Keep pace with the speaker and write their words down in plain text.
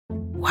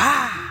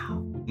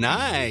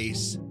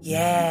Nice.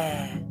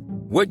 Yeah.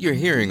 What you're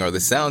hearing are the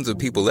sounds of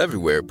people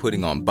everywhere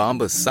putting on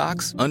Bombas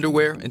socks,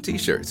 underwear, and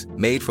T-shirts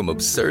made from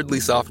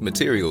absurdly soft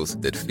materials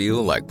that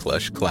feel like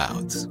plush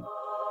clouds.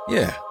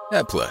 Yeah,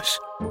 that plush.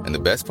 And the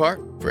best part?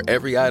 For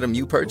every item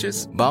you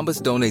purchase,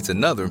 Bombas donates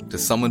another to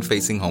someone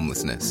facing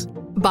homelessness.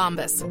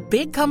 Bombas.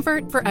 Big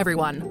comfort for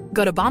everyone.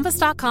 Go to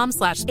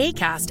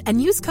bombas.com/ACAST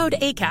and use code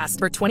ACAST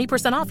for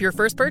 20% off your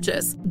first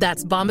purchase.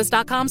 That's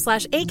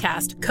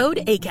bombas.com/ACAST.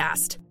 Code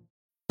ACAST.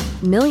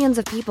 Millions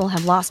of people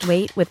have lost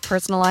weight with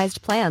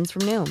personalized plans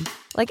from Noom.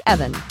 Like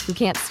Evan, who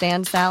can't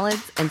stand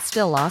salads and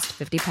still lost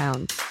 50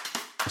 pounds.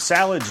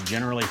 Salads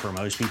generally for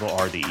most people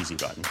are the easy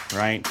button,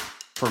 right?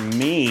 For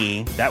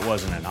me, that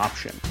wasn't an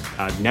option.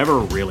 I never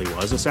really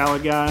was a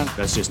salad guy.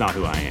 That's just not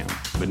who I am.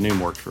 But Noom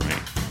worked for me.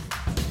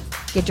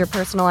 Get your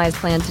personalized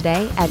plan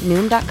today at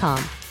Noom.com.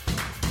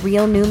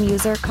 Real Noom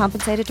user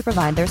compensated to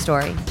provide their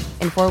story.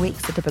 In 4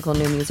 weeks, the typical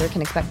Noom user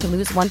can expect to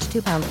lose 1 to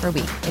 2 pounds per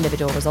week.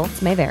 Individual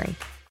results may vary.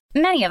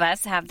 Many of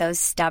us have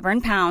those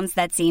stubborn pounds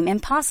that seem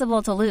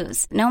impossible to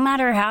lose, no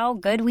matter how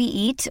good we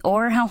eat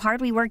or how hard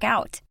we work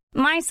out.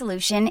 My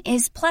solution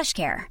is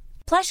PlushCare.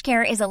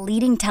 PlushCare is a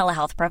leading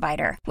telehealth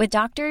provider with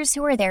doctors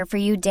who are there for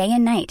you day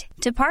and night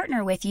to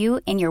partner with you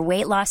in your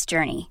weight loss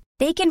journey.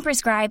 They can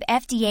prescribe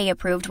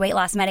FDA-approved weight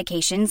loss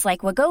medications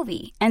like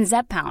Wegovy and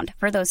Zepbound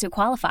for those who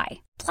qualify.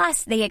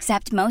 Plus, they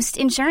accept most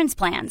insurance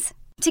plans.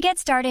 To get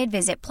started,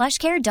 visit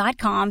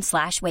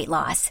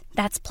plushcare.com/weightloss.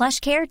 That's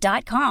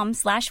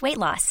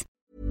plushcare.com/weightloss.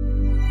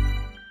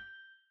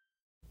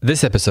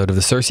 This episode of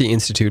the Cersei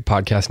Institute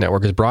Podcast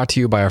Network is brought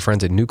to you by our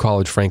friends at New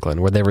College Franklin,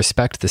 where they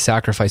respect the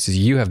sacrifices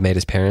you have made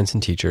as parents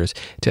and teachers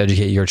to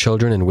educate your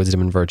children in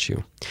wisdom and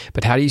virtue.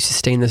 But how do you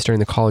sustain this during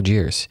the college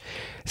years?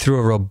 Through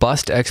a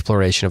robust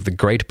exploration of the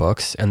great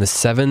books and the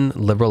 7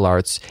 liberal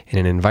arts in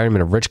an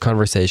environment of rich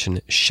conversation,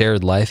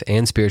 shared life,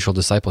 and spiritual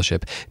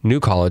discipleship, New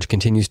College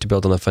continues to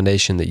build on the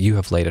foundation that you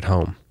have laid at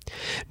home.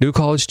 New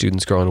College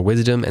students grow in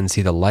wisdom and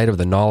see the light of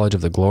the knowledge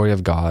of the glory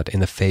of God in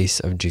the face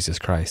of Jesus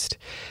Christ.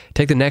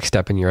 Take the next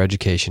step in your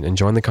education and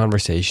join the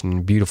conversation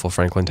in beautiful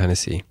Franklin,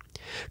 Tennessee.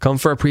 Come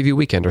for a preview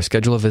weekend or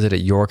schedule a visit at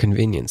your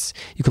convenience.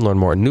 You can learn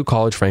more at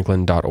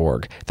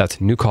newcollegefranklin.org. That's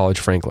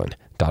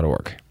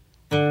newcollegefranklin.org.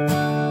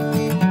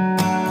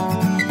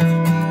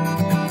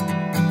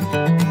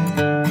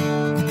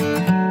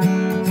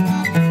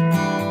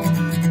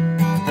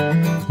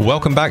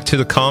 Welcome back to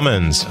The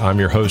Commons. I'm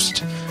your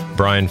host,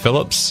 Brian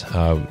Phillips,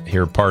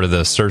 here part of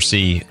the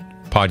Cersei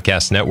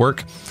Podcast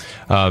Network.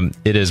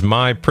 It is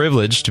my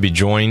privilege to be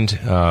joined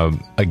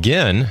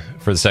again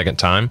for the second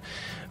time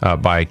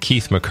by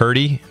Keith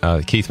McCurdy.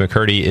 Keith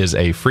McCurdy is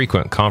a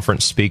frequent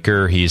conference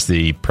speaker. He's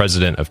the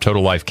president of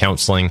Total Life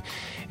Counseling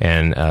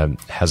and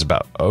has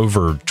about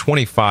over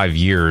 25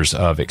 years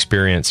of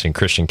experience in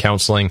Christian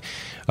counseling.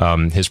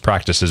 His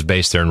practice is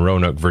based there in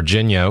Roanoke,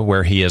 Virginia,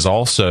 where he is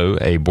also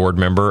a board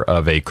member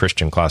of a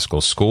Christian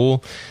classical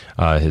school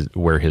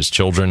where his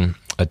children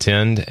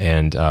attend.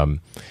 And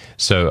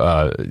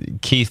so,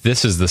 Keith,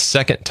 this is the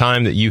second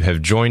time that you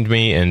have joined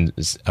me, and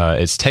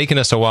it's taken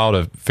us a while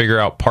to figure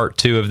out part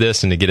 2 of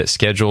this and to get it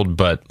scheduled.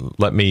 But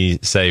let me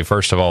say,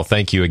 first of all,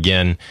 thank you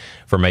again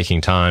for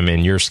making time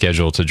in your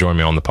schedule to join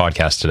me on the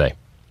podcast today.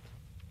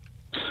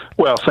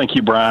 Well, thank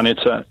you, Brian.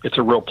 It's a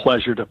real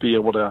pleasure to be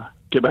able to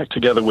get back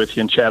together with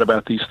you and chat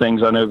about these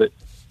things. I know that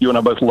you and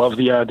I both love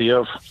the idea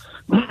of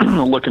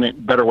looking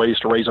at better ways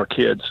to raise our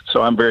kids,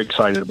 so I'm very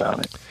excited about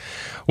it.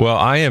 Well,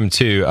 I am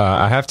too.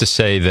 I have to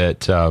say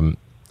that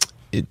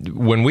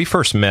when we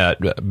first met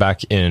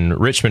back in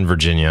Richmond,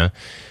 Virginia,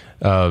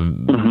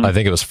 I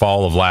think it was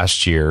fall of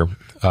last year,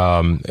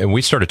 and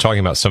we started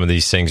talking about some of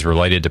these things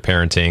related to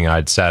parenting.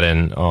 I'd sat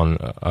in on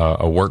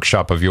a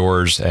workshop of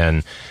yours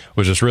and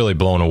was just really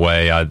blown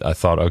away. I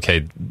thought,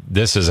 okay,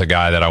 this is a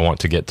guy that I want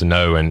to get to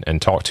know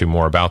and talk to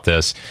more about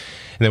this.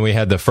 And then we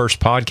had the first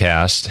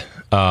podcast,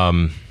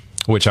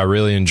 which I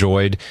really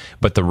enjoyed,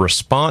 but the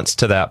response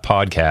to that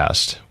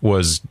podcast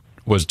was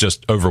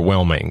just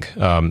overwhelming.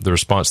 The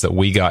response that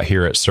we got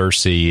here at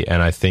Cersei,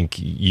 and I think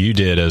you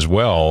did as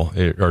well,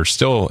 are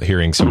still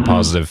hearing some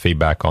positive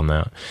feedback on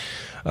that.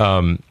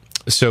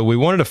 So we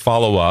wanted to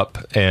follow up,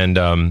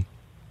 and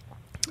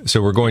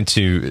so we're going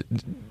to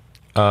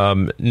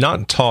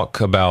not talk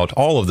about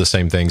all of the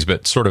same things,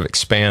 but sort of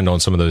expand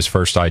on some of those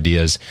first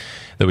ideas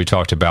that we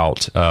talked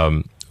about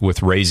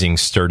with raising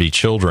sturdy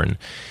children.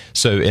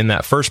 So in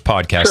that first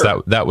podcast,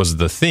 sure, that was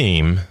the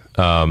theme,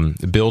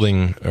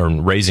 building or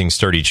raising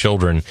sturdy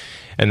children.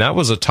 And that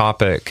was a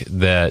topic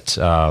that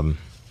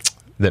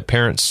that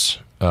parents,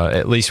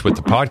 at least with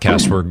the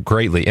podcast, were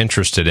greatly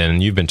interested in,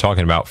 and you've been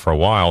talking about for a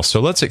while.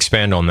 So let's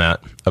expand on that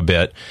a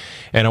bit.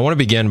 And I want to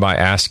begin by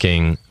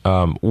asking,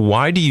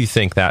 why do you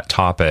think that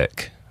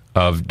topic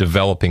of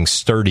developing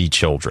sturdy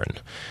children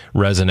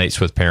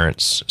resonates with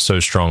parents so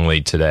strongly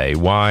today?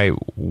 Why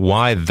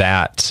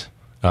that,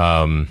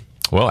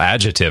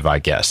 adjective, I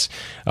guess?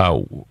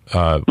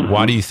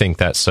 Why do you think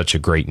that's such a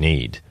great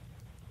need?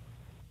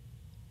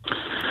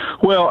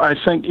 Well, I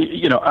think,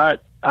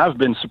 I've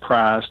been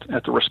surprised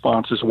at the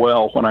response as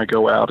well when I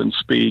go out and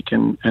speak,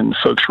 and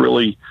folks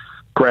really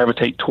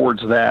gravitate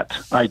towards that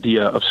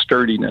idea of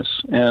sturdiness.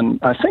 And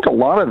I think a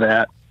lot of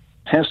that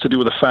has to do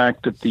with the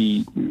fact that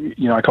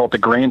I call it the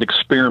grand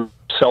experiment,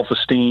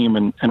 self-esteem,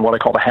 and what I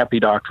call the happy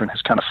doctrine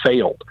has kind of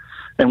failed.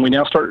 And we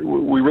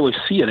really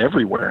see it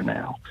everywhere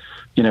now.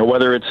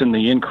 Whether it's in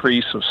the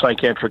increase of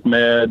psychiatric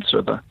meds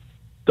or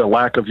the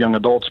lack of young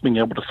adults being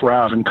able to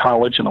thrive in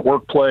college and the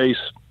workplace,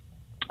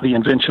 the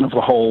invention of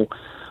the whole,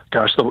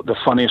 the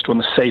funniest one,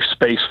 the safe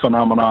space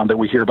phenomenon that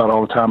we hear about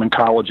all the time in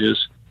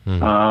colleges.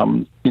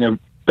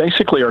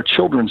 Basically our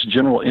children's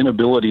general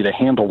inability to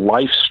handle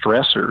life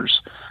stressors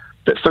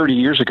that 30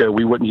 years ago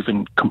we wouldn't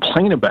even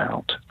complain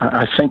about.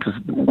 I think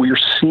we're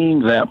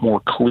seeing that more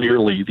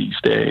clearly these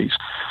days.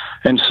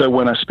 And so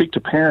when I speak to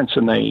parents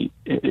and they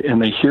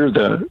hear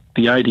the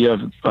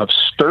idea of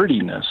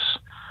sturdiness,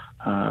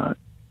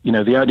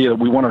 the idea that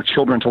we want our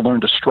children to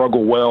learn to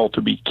struggle well,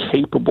 to be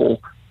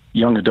capable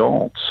young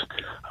adults,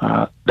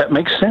 that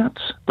makes sense,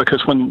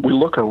 because when we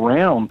look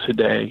around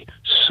today,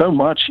 so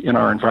much in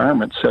our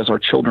environment says our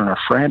children are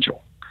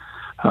fragile.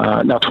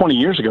 Now, 20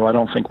 years ago, I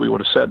don't think we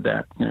would have said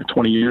that.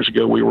 20 years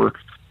ago, we were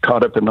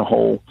caught up in the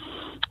whole,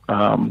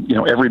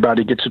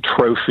 everybody gets a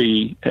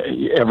trophy,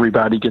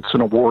 everybody gets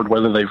an award,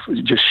 whether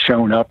they've just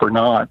shown up or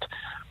not.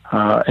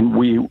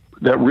 And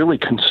that really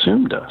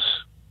consumed us.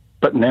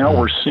 But now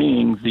we're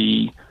seeing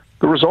the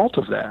result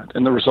of that,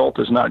 and the result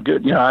is not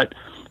good. I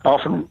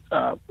often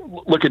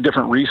look at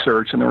different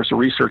research, and there was a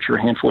researcher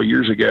a handful of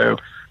years ago,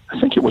 I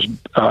think it was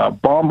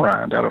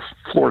Baumrind out of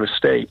Florida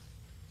State,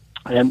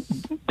 and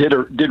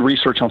did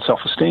research on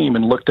self-esteem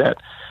and looked at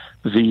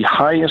the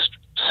highest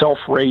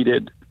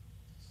self-rated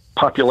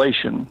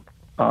population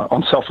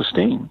on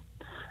self-esteem.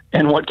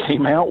 And what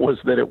came out was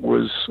that it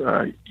was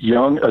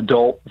young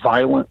adult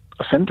violent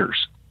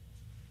offenders.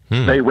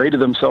 They rated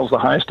themselves the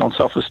highest on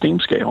self-esteem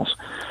scales.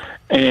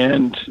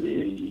 And,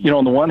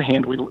 on the one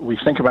hand, we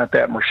think about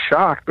that and we're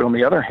shocked, but on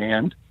the other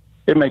hand,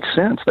 it makes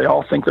sense. They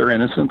all think they're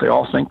innocent. They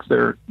all think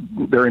they're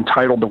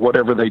entitled to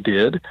whatever they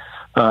did,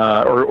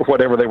 or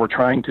whatever they were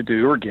trying to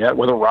do or get,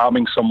 whether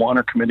robbing someone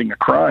or committing a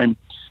crime.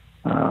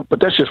 But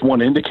that's just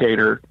one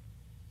indicator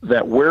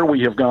that where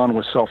we have gone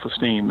with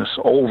self-esteem, this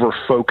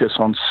over-focus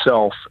on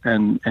self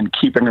and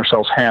keeping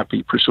ourselves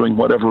happy, pursuing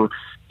whatever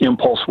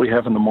impulse we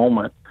have in the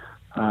moment,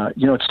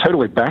 it's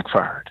totally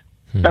backfired.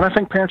 And I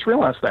think parents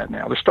realize that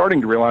now. They're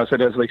starting to realize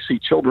that as they see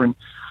children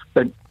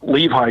that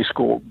leave high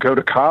school, go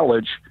to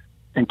college,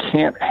 and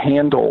can't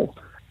handle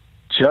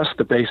just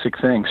the basic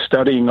things,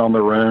 studying on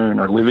their own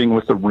or living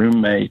with a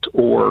roommate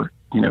or,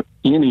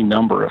 any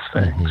number of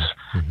things.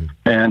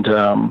 And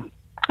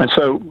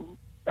so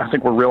I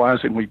think we're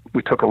realizing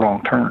we took a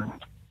wrong turn.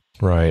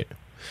 Right.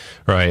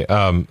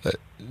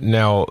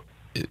 Now,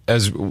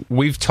 as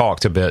we've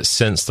talked a bit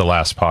since the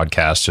last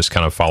podcast, just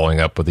kind of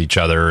following up with each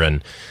other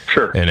and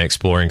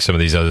exploring some of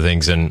these other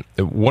things. And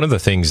one of the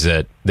things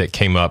that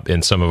came up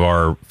in some of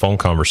our phone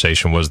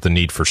conversation was the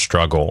need for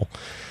struggle.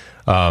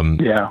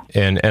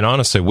 And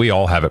honestly, we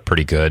all have it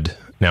pretty good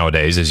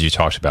nowadays, as you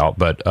talked about.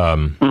 But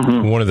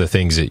one of the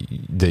things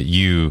that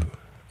you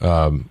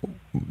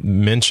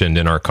mentioned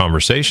in our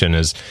conversation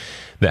is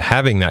that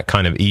having that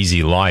kind of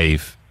easy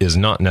life is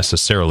not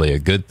necessarily a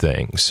good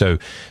thing. So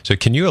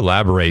can you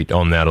elaborate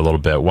on that a little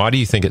bit? Why do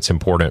you think it's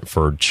important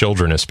for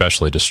children,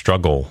 especially, to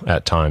struggle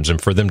at times and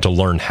for them to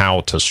learn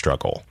how to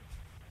struggle?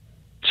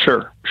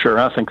 Sure.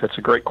 I think that's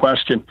a great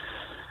question.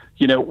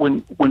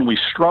 When we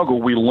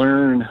struggle, we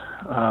learn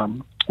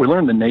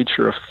the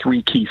nature of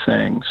three key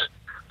things.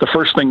 The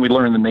first thing we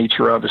learn the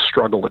nature of is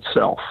struggle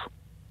itself.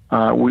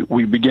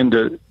 We begin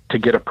to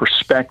get a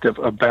perspective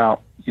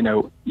about,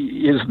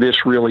 is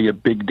this really a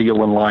big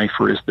deal in life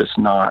or is this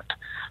not?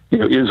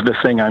 Is the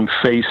thing I'm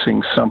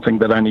facing something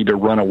that I need to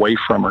run away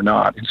from or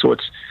not? And so it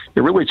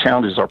really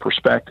challenges our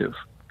perspective.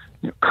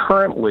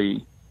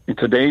 Currently, in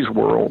today's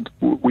world,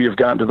 we have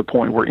gotten to the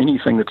point where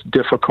anything that's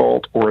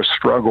difficult or a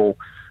struggle,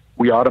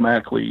 we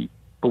automatically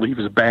believe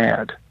is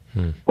bad.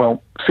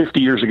 Well, 50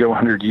 years ago,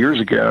 100 years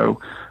ago,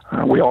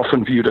 we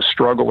often viewed a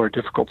struggle or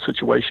difficult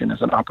situation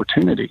as an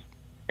opportunity.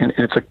 And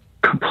it's a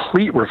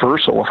complete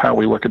reversal of how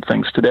we look at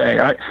things today.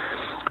 I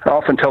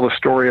often tell the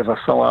story of a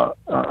fellow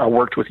I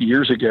worked with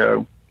years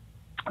ago.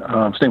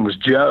 His name was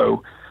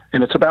Joe,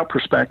 and it's about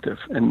perspective.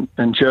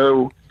 And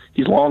Joe,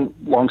 he's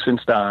long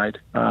since died,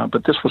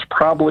 but this was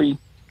probably,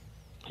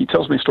 he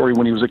tells me a story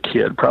when he was a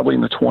kid, probably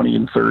in the 20s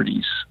and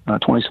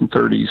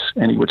 30s,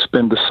 and he would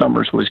spend the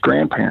summers with his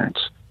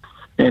grandparents.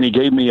 And he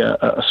gave me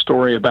a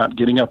story about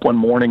getting up one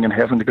morning and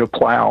having to go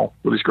plow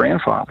with his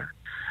grandfather.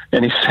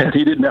 And he said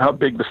he didn't know how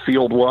big the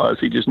field was.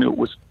 He just knew it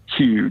was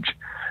huge.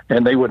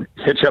 And they would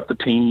hitch up the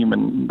team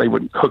and they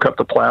would hook up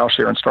the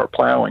plowshare and start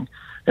plowing.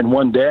 And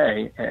one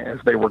day, as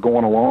they were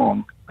going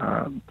along,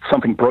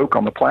 something broke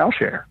on the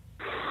plowshare.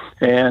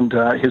 And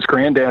his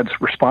granddad's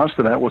response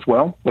to that was,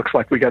 well, looks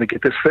like we got to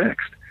get this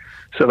fixed.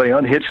 So they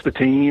unhitched the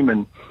team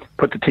and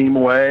put the team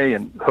away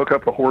and hook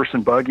up the horse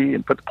and buggy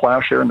and put the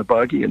plowshare in the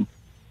buggy and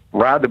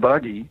ride the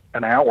buggy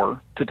an hour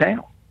to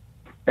town.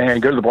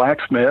 and go to the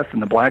blacksmith,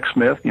 and the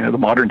blacksmith, the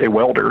modern day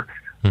welder,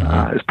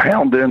 is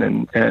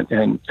pounding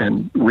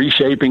and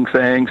reshaping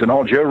things, and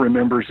all Joe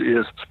remembers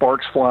is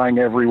sparks flying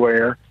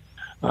everywhere.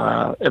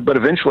 But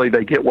eventually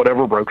they get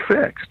whatever broke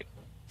fixed.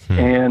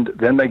 And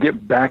then they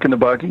get back in the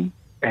buggy,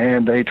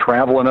 and they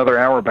travel another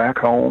hour back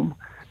home.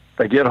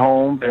 They get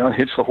home, they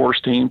unhitch the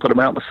horse team, put them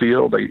out in the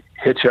field. They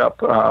hitch up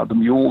the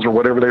mules or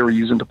whatever they were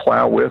using to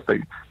plow with.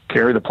 They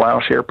carry the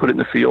plowshare, put it in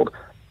the field,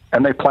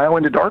 and they plow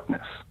into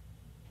darkness.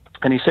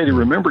 And he said he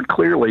remembered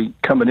clearly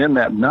coming in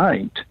that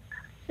night,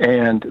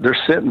 and they're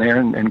sitting there,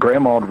 and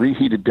Grandma had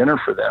reheated dinner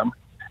for them.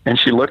 And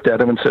she looked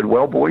at him and said,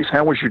 "Well, boys,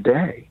 how was your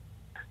day?"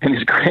 And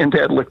his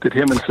granddad looked at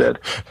him and said,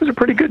 "It was a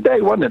pretty good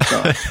day, wasn't it,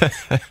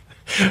 son?"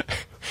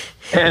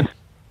 and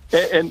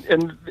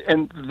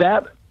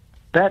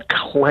that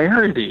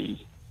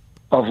clarity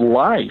of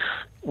life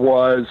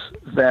was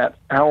that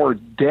our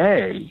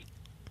day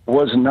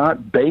was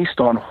not based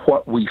on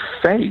what we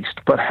faced,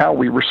 but how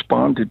we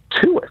responded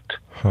to it.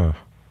 Huh.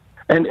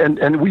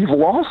 And we've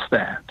lost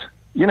that.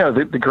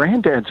 The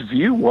granddad's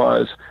view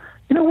was,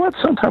 you know what,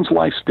 sometimes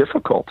life's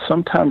difficult.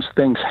 Sometimes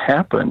things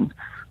happen,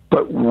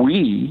 but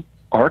we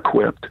are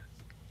equipped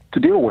to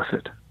deal with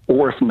it.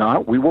 Or if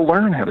not, we will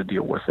learn how to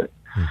deal with it.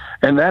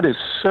 And that is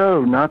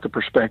so not the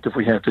perspective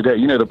we have today.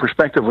 The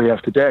perspective we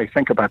have today,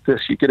 think about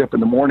this. You get up in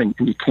the morning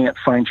and you can't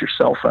find your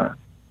cell phone.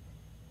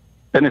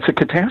 And it's a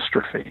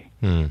catastrophe.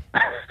 And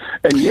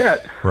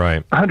yet,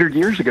 100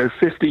 years ago,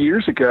 50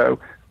 years ago,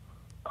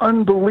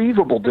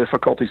 unbelievable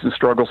difficulties and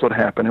struggles would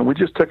happen. And we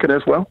just took it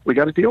as, well, we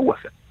got to deal with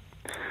it.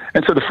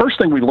 And so the first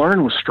thing we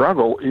learn with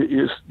struggle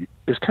is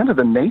kind of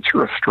the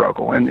nature of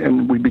struggle.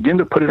 And we begin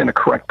to put it in a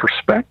correct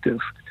perspective.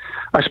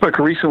 I spoke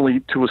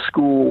recently to a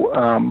school,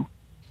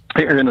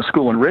 in a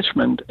school in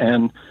Richmond,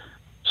 and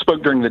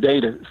spoke during the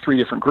day to 3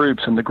 different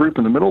groups. And the group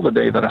in the middle of the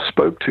day that I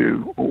spoke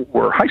to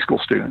were high school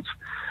students.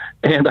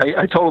 And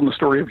I told them the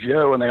story of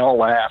Joe, and they all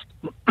laughed.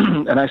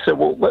 And I said,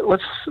 well,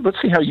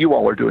 let's see how you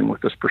all are doing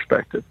with this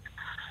perspective.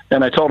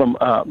 And I told them,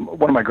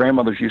 one of my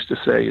grandmothers used to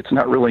say, it's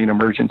not really an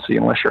emergency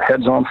unless your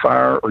head's on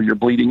fire or you're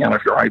bleeding out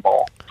of your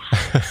eyeball.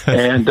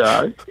 And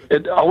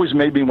it always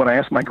made me, when I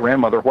asked my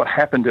grandmother what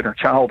happened in her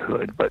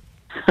childhood, but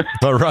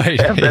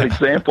have that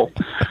example.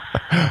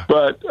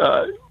 But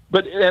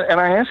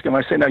I ask him,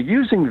 I say, now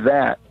using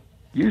that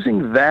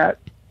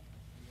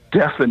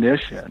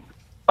definition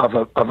of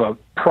a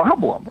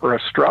problem or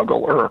a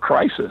struggle or a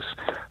crisis,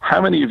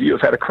 how many of you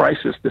have had a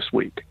crisis this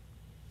week?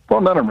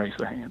 Well, none of them raised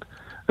their hand.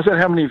 I said,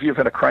 how many of you have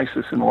had a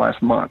crisis in the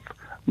last month?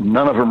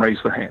 None of them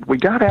raised their hand. We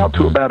got out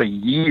to about a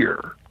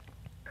year,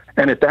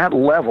 and at that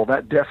level,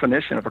 that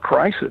definition of a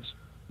crisis,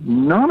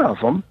 none of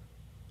them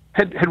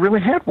had really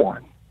had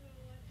one.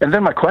 And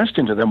then my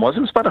question to them was, it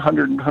was about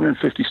 100,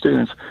 150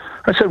 students.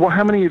 I said, well,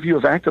 how many of you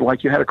have acted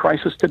like you had a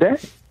crisis today?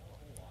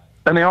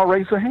 And they all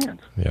raised their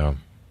hands. Yeah.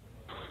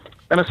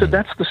 And I said,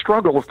 that's the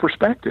struggle of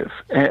perspective.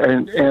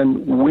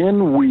 And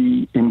when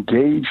we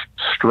engage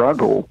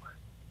struggle,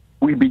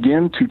 we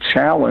begin to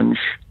challenge,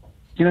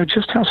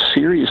 just how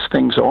serious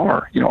things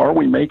are. Are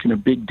we making a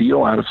big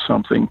deal out of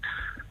something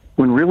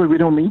when really we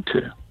don't need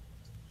to?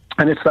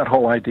 And it's that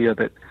whole idea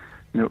that,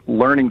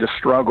 learning to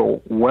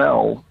struggle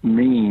well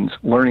means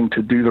learning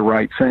to do the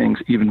right things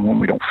even when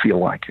we don't feel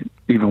like it,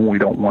 even when we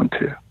don't want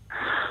to.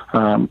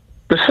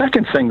 The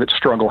second thing that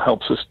struggle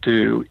helps us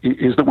do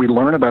is that we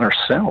learn about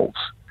ourselves.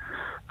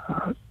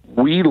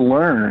 We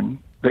learn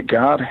that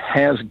God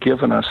has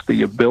given us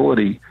the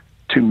ability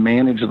to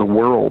manage the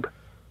world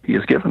He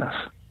has given us.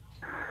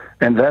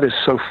 And that is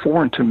so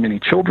foreign to many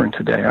children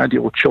today. I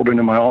deal with children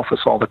in my office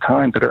all the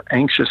time that are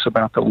anxious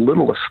about the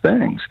littlest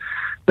things.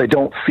 They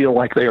don't feel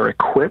like they are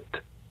equipped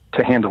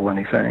to handle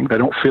anything. They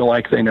don't feel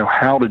like they know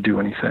how to do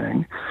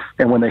anything.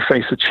 And when they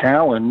face a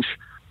challenge,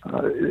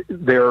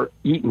 they're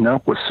eaten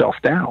up with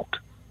self-doubt.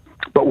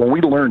 But when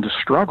we learn to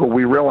struggle,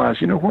 we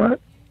realize, you know what?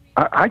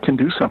 I can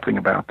do something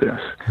about this.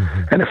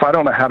 Mm-hmm. And if I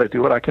don't know how to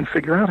do it, I can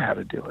figure out how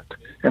to do it.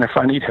 And if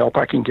I need help,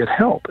 I can get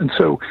help. And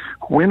so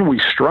when we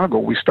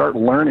struggle, we start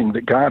learning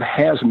that God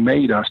has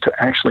made us to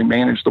actually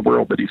manage the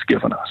world that He's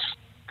given us.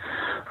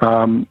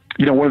 One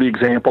of the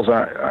examples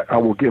I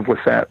will give with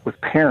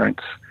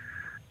parents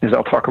is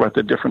I'll talk about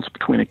the difference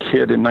between a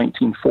kid in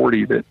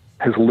 1940 that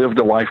has lived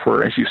a life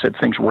where, as you said,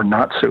 things were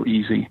not so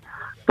easy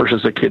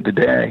versus a kid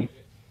today.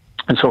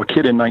 And so a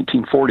kid in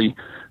 1940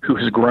 who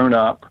has grown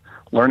up,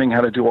 learning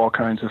how to do all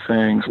kinds of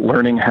things,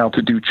 learning how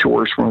to do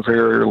chores from a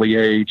very early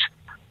age,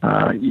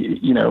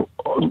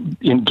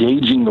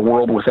 engaging the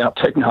world without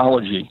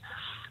technology.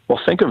 Well,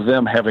 think of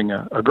them having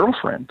a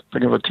girlfriend.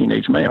 Think of a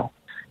teenage male.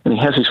 And he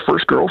has his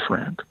first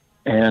girlfriend,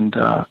 and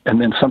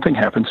then something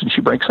happens and she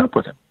breaks up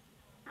with him.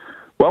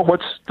 Well,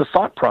 what's the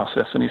thought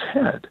process in his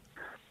head?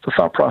 The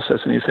thought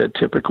process in his head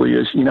typically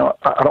is,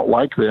 I don't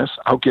like this.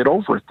 I'll get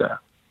over it, though.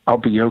 I'll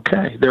be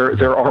okay.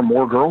 There are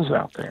more girls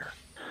out there.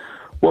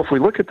 Well, if we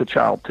look at the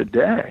child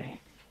today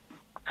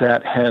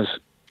that has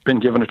been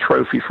given a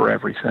trophy for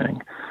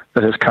everything,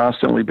 that has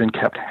constantly been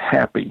kept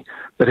happy,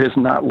 that has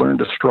not learned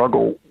to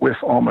struggle with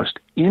almost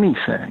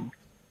anything,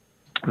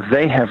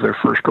 they have their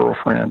first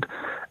girlfriend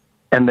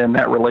and then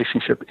that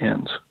relationship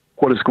ends.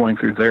 What is going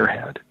through their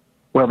head?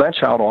 Well, that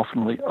child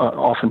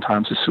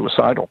oftentimes is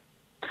suicidal.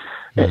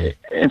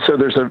 And so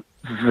there's a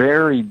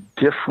very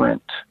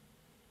different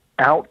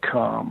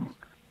outcome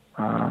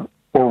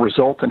or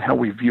result in how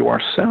we view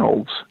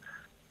ourselves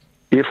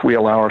if we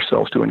allow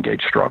ourselves to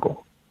engage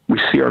struggle. We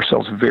see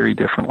ourselves very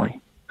differently.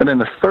 And then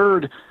the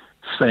third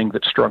thing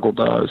that struggle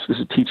does is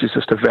it teaches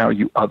us to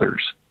value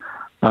others.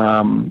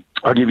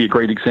 I'll give you a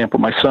great example.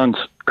 My son's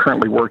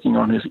currently working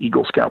on his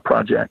Eagle Scout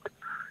project.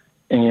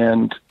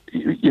 And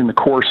in the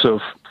course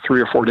of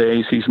 3 or 4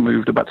 days, he's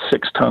moved about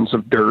 6 tons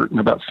of dirt and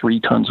about 3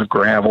 tons of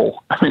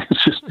gravel. I mean,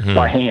 it's just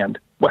by hand,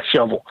 by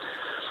shovel.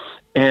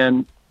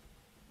 And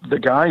the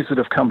guys that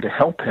have come to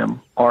help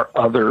him are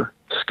other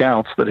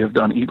scouts that have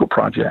done Eagle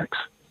projects.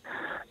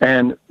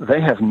 And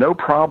they have no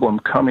problem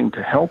coming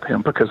to help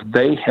him because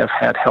they have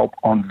had help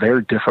on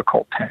their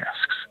difficult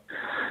tasks.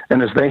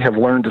 And as they have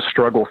learned to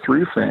struggle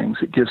through things,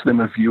 it gives them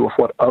a view of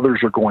what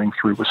others are going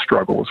through with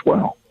struggle as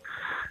well.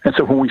 And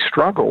so when we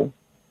struggle,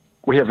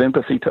 we have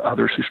empathy to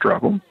others who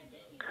struggle.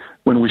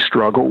 When we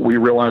struggle, we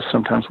realize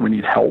sometimes we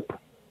need help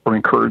or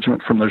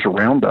encouragement from those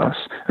around us,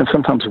 and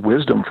sometimes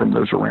wisdom from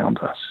those around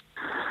us.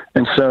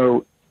 And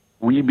so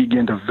we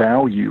begin to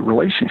value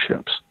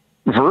relationships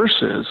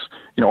versus,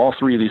 all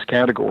 3 of these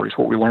categories,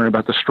 what we learn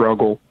about the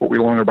struggle, what we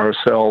learn about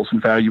ourselves and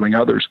valuing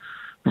others,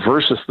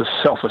 versus the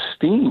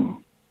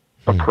self-esteem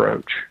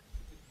approach,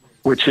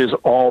 which has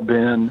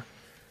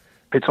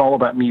it's all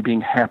about me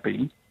being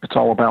happy. It's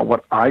all about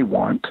what I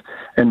want.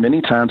 And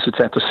many times it's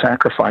at the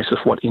sacrifice of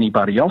what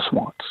anybody else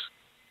wants.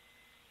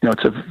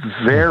 It's a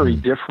very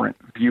different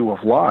view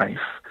of life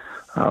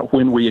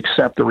when we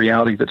accept the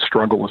reality that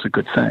struggle is a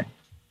good thing.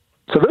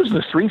 So those are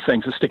the 3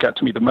 things that stick out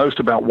to me the most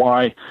about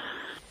why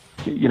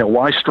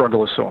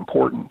struggle is so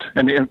important.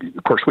 And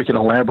of course, we can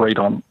elaborate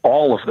on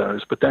all of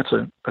those, but that's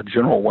a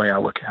general way I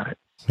look at it.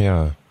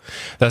 Yeah.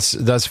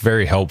 That's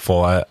very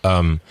helpful.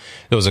 There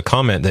was a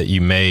comment that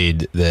you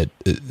made that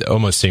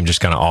almost seemed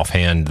just kind of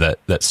offhand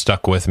that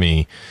stuck with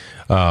me,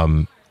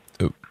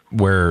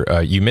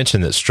 where you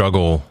mentioned that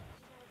struggle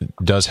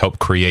does help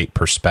create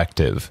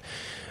perspective,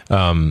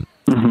 but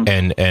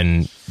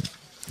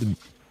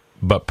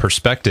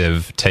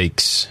perspective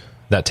takes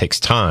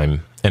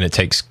time, and it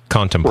takes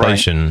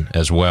contemplation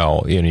as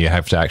well. You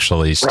have to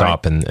actually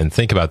stop and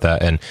think about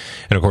that, and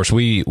of course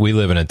we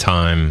live in a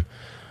time.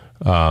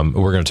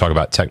 We're going to talk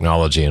about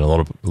technology in a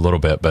little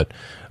bit, but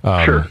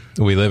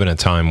we live in a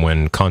time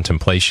when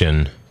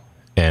contemplation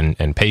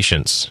and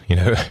patience,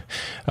 we're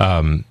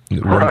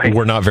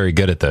not very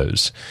good at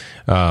those.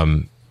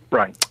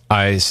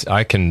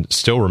 I can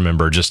still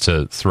remember, just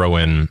to throw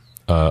in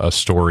a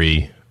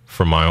story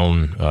from my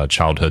own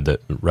childhood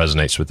that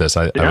resonates with this.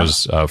 I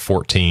was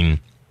 14,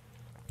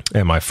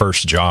 and my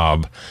first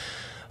job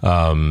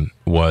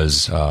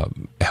was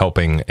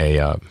helping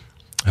a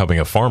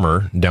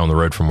farmer down the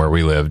road from where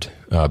we lived,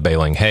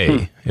 baling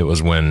hay. It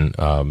was when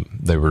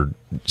they were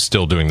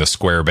still doing the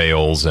square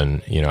bales,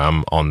 and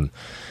I'm on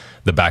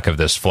the back of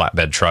this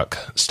flatbed truck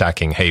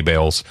stacking hay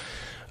bales,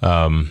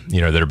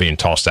 that are being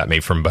tossed at me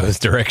from both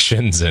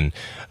directions. And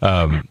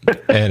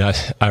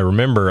I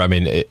remember,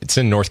 it's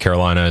in North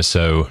Carolina,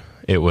 so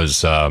it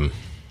was, oh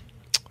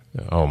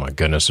my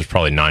goodness, it was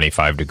probably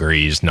 95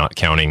 degrees, not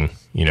counting,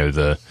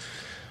 the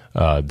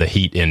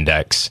heat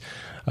index.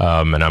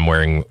 And I'm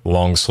wearing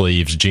long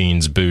sleeves,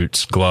 jeans,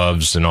 boots,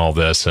 gloves, and all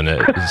this. And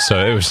it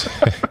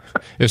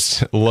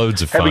was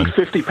loads of fun.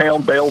 Having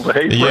 50-pound bales of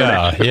hay.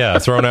 Yeah,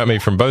 thrown at me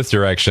from both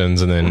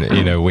directions. And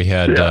then, we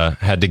had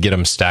to get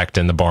them stacked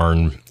in the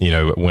barn,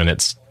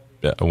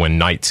 when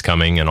night's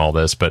coming and all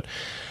this. But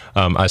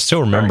I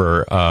still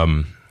remember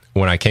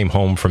when I came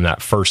home from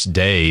that first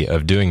day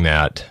of doing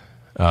that,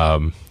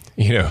 my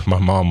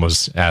mom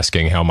was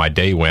asking how my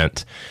day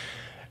went.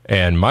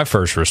 And my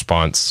first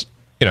response,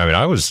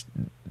 I was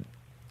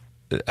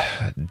a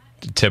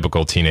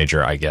typical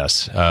teenager, I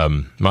guess.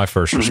 My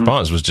first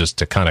response was just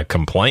to kind of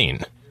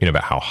complain,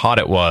 about how hot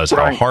it was,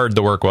 how hard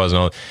the work was,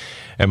 and all.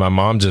 And my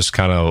mom just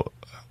kind of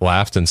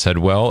laughed and said,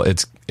 "Well,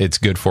 it's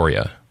good for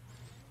you."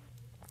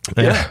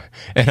 Yeah.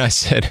 And I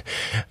said,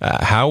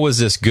 "How was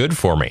this good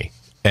for me?"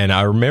 And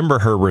I remember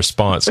her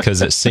response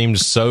because it seemed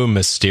so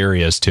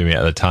mysterious to me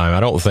at the time. I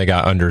don't think I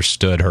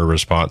understood her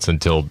response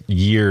until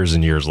years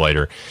and years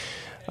later.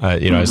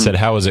 I said,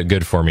 "How is it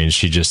good for me?" And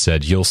she just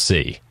said, "You'll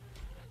see."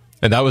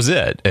 And that was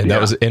it. And that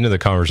was the end of the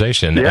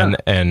conversation. Yeah.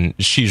 And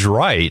she's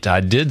right. I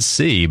did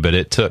see, but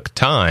it took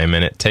time,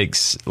 and it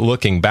takes,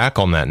 looking back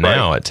on that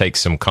now, it takes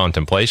some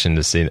contemplation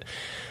to see,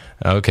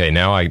 okay,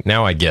 now I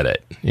get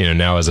it.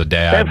 Now as a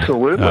dad,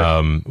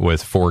 absolutely,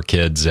 with 4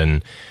 kids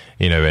and,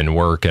 and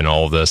work and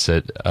all this,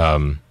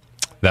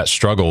 that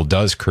struggle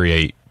does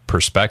create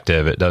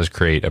perspective. It does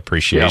create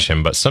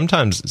appreciation, but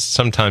sometimes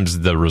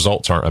the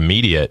results aren't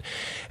immediate.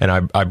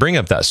 And I bring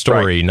up that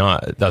story,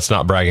 that's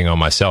not bragging on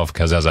myself,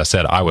 because as I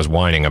said, I was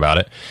whining about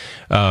it.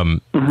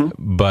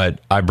 But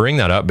I bring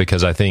that up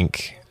because I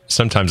think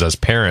sometimes as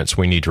parents,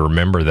 we need to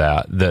remember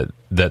that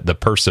the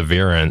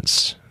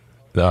perseverance,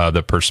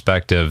 the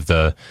perspective,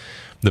 the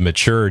the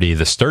maturity,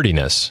 the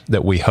sturdiness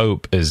that we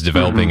hope is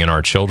developing in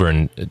our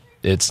children,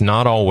 it's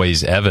not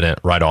always evident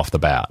right off the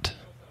bat.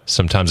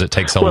 Sometimes it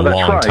takes a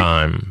long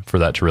time for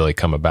that to really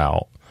come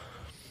about.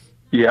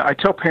 Yeah, I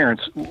tell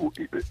parents,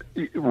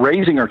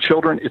 raising our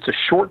children, it's a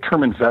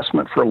short-term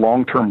investment for a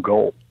long-term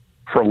goal,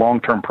 for a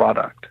long-term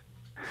product.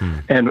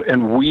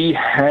 And we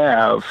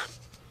have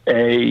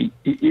when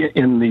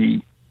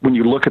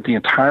you look at the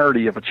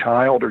entirety of a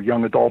child or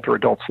young adult or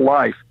adult's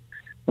life,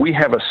 we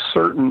have a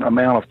certain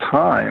amount of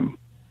time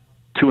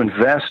to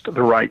invest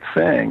the right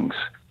things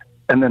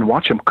and then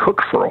watch them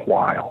cook for a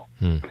while.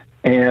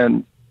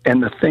 And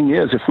the thing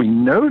is, if we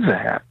know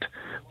that,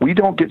 we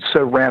don't get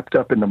so wrapped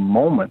up in the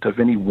moment of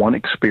any one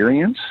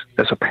experience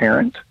as a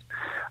parent.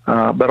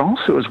 But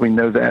also, as we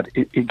know that,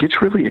 it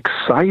gets really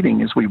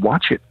exciting as we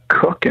watch it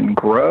cook and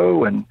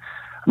grow. And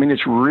I mean,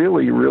 it's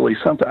really, really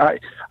something.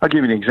 I'll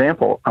give you an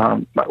example.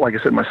 Like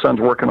I said, my son's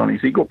working on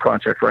his Eagle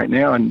project right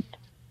now, and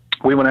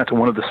we went out to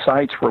one of the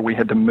sites where we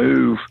had to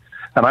move,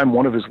 and I'm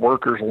one of his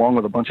workers along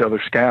with a bunch of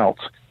other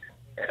scouts.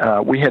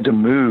 We had to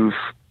move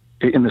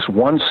in this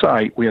one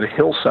site. We had a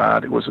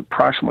hillside. It was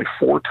approximately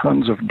 4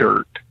 tons of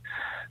dirt,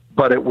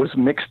 but it was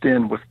mixed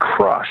in with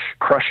crush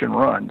and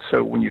run.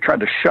 So when you tried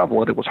to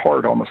shovel it, it was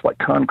hard, almost like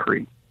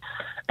concrete.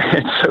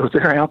 And so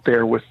they're out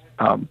there with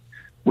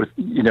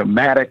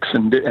mattocks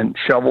and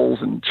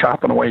shovels and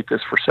chopping away at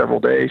this for several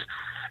days.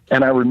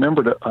 And I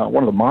remembered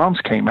one of the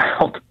moms came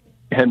out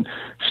and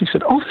she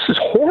said, "Oh, this is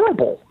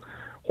horrible.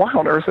 Why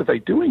on earth are they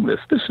doing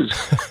this? This is,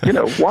 they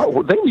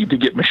need to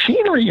get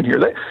machinery in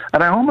here."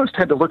 And I almost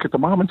had to look at the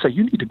mom and say,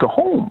 "You need to go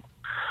home,"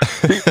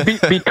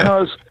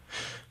 because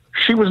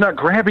she was not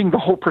grabbing the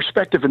whole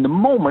perspective in the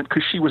moment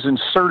because she was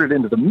inserted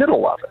into the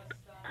middle of it.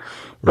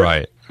 But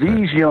right.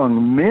 These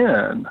young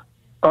men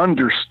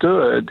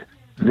understood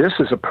this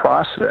is a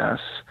process.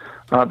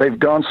 They've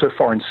gone so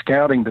far in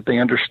scouting that they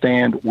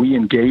understand we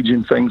engage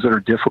in things that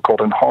are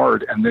difficult and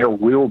hard, and there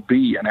will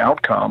be an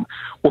outcome.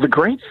 Well, the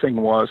great thing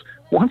was,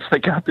 once they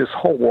got this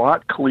whole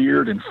lot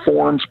cleared and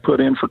forms put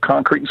in for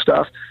concrete and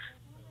stuff,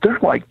 they're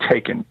like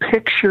taking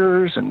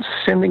pictures and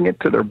sending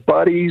it to their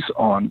buddies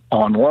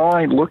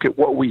online. Look at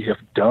what we have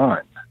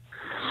done.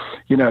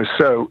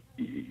 So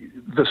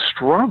the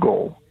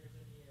struggle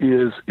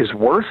is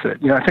worth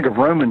it. I think of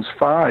Romans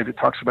 5, it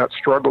talks about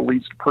struggle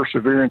leads to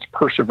perseverance,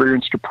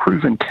 perseverance to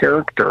proven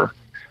character,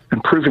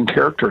 and proven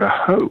character to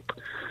hope.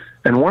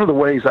 And one of the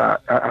ways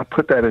I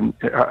put that in,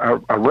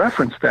 I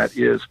reference that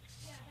is,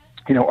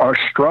 our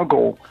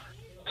struggle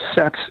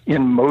sets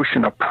in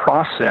motion a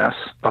process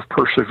of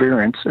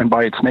perseverance, and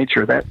by its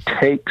nature, that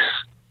takes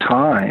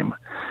time.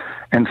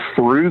 And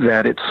through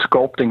that, it's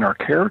sculpting our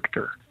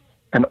character.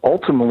 And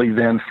ultimately,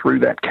 then, through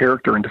that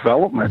character and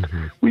development,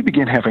 we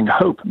begin having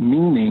hope,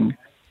 meaning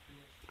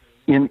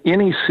in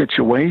any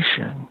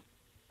situation,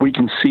 we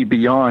can see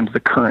beyond the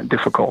current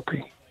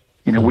difficulty.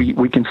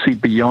 We can see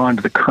beyond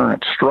the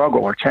current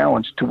struggle or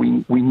challenge till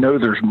we know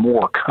there's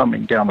more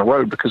coming down the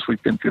road because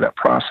we've been through that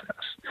process.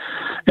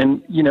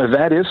 And,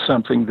 that is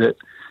something that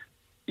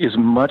is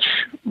much,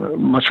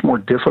 much more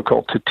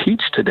difficult to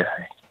teach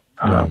today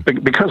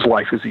because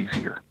life is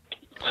easier.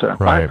 So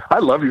right. I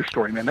love your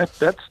story, man.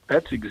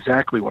 That's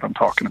exactly what I'm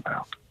talking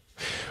about.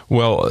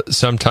 Well,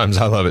 sometimes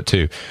I love it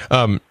too.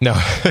 No,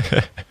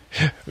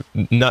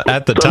 not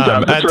at the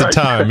time. At the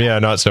time, yeah,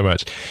 not so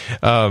much.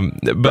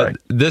 But right.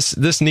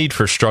 This need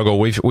for struggle,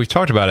 we've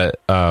talked about it.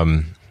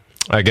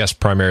 I guess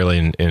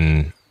primarily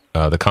in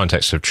the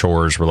context of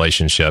chores,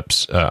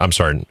 relationships.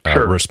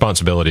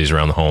 Responsibilities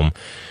around the home.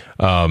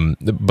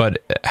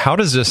 But how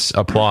does this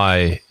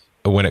apply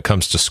when it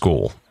comes to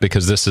school?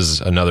 Because this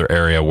is another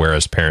area where,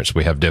 as parents,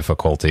 we have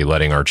difficulty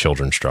letting our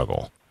children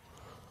struggle.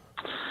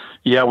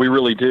 Yeah, we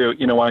really do.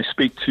 When I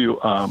speak to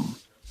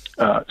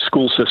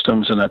school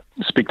systems and I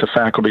speak to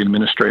faculty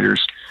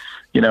administrators,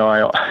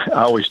 I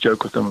always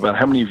joke with them about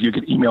how many of you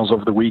get emails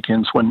over the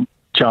weekends when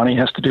Johnny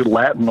has to do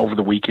Latin over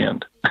the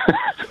weekend,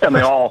 and they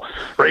all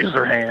raise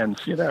their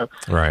hands,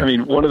 Right. I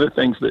mean, one of the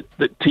things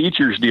that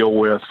teachers deal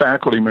with,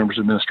 faculty members,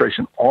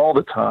 administration, all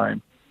the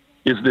time,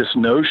 is this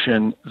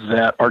notion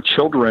that our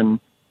children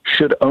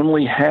should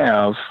only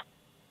have,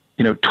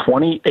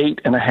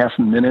 28 and a half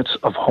minutes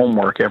of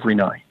homework every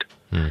night.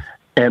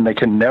 And they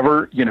can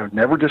never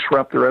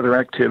disrupt their other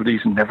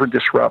activities, never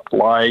disrupt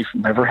life,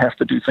 never have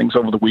to do things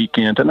over the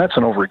weekend. And that's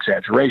an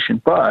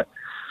over-exaggeration. But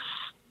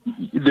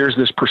there's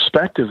this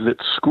perspective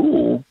that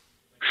school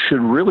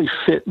should really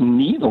fit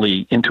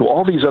neatly into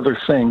all these other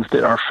things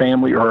that our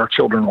family or our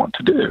children want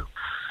to do.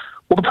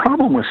 Well, the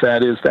problem with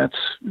that is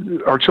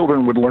our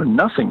children would learn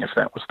nothing if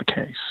that was the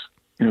case.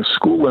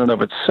 School in and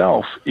of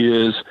itself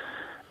is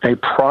a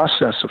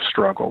process of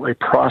struggle, a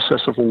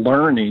process of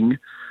learning,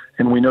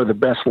 and we know the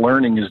best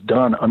learning is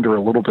done under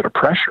a little bit of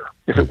pressure.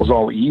 If it was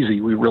all easy,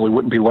 we really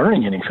wouldn't be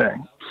learning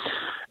anything.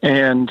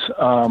 And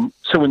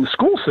so in the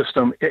school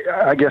system,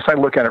 I guess I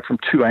look at it from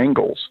two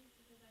angles.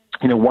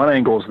 One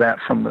angle is that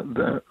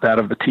from that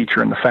of the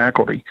teacher and the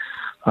faculty,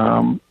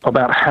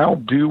 about how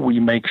do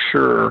we make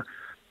sure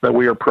that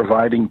we are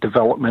providing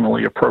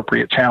developmentally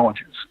appropriate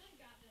challenges.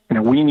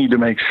 We need to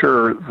make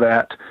sure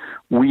that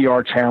we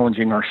are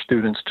challenging our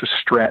students to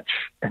stretch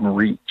and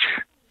reach.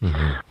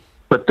 Mm-hmm.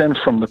 But then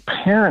from the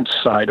parent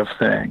side of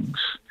things,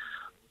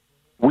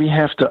 we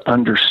have to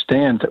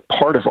understand that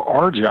part of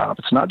our job,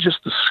 it's not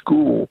just the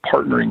school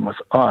partnering with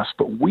us,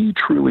 but we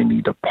truly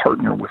need to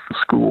partner with the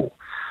school.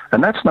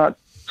 And that's not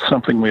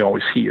something we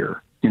always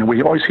hear.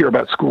 We always hear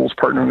about schools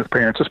partnering with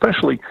parents,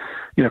 especially,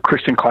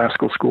 Christian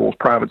classical schools,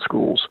 private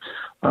schools.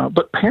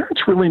 But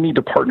parents really need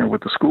to partner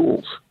with the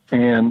schools.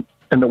 And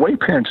the way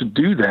parents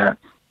do that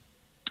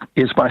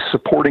is by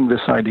supporting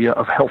this idea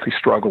of healthy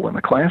struggle in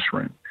the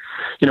classroom.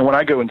 When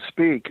I go and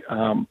speak,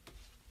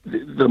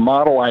 the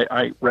model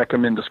I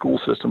recommend to school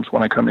systems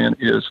when I come in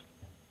is,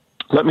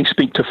 let me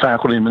speak to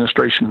faculty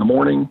administration in the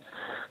morning.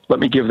 Let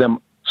me give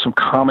them some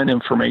common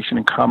information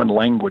and common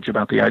language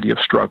about the idea of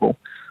struggle.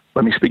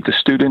 Let me speak to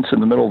students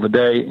in the middle of the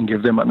day and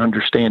give them an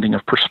understanding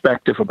of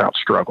perspective about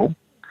struggle.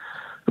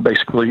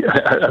 Basically,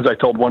 as I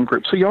told one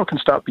group, so y'all can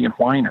stop being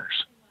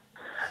whiners.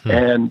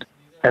 And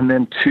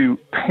then to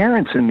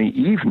parents in the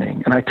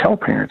evening, and I tell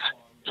parents,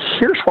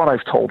 here's what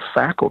I've told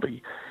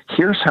faculty.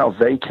 Here's how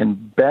they can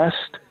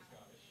best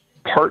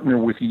partner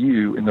with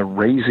you in the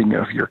raising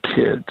of your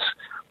kids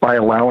by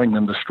allowing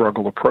them to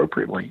struggle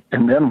appropriately.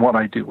 And then what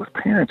I do with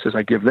parents is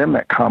I give them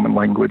that common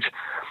language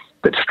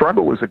that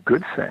struggle is a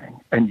good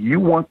thing. And you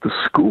want the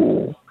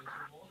school,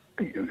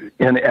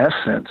 in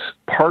essence,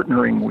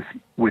 partnering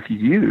with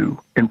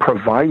you in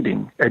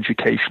providing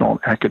educational and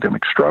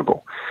academic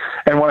struggle.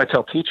 And what I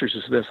tell teachers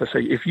is this. I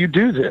say, if you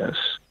do this,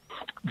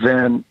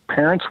 then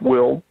parents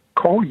will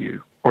call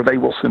you or they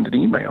will send an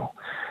email.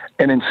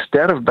 And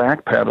instead of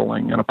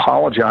backpedaling and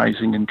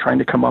apologizing and trying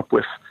to come up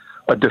with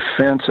a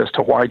defense as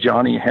to why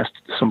Johnny has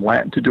some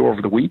Latin to do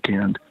over the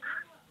weekend,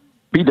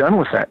 be done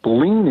with that.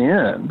 Lean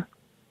in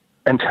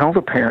and tell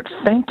the parent,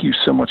 thank you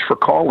so much for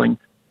calling.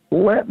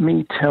 Let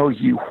me tell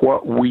you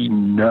what we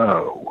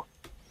know.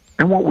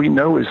 And what we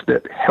know is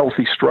that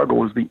healthy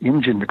struggle is the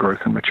engine to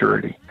growth and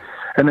maturity.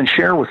 And then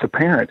share with the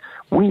parent,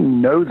 we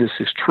know this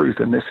is truth,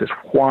 and this is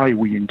why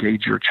we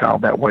engage your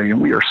child that way.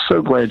 And we are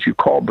so glad you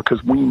called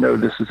because we know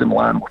this is in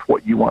line with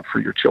what you want for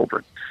your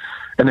children.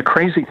 And the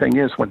crazy thing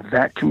is when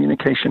that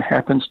communication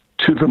happens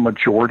to the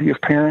majority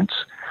of parents,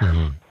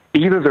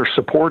 either they're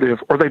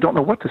supportive or they don't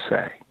know what to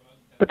say.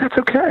 But that's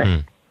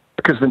okay,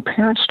 because then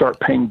parents start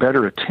paying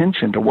better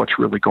attention to what's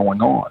really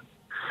going on.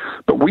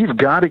 But we've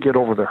got to get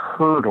over the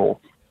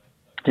hurdle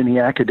in the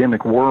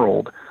academic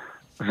world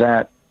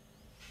that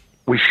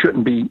we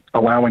shouldn't be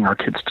allowing our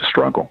kids to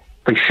struggle.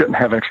 They shouldn't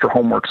have extra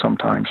homework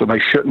sometimes, or they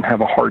shouldn't have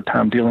a hard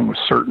time dealing with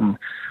certain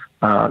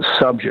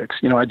subjects.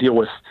 I deal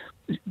with,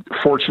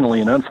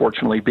 fortunately and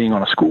unfortunately, being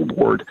on a school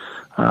board,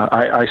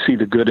 I see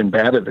the good and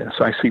bad of this.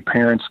 I see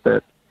parents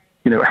that,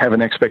 have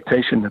an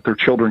expectation that their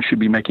children should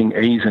be making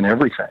A's in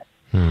everything.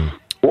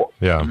 Well,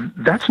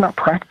 that's not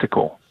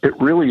practical. It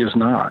really is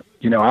not.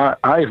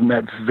 I've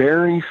met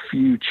very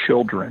few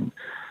children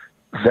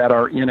that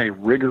are in a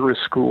rigorous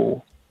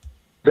school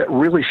that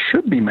really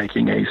should be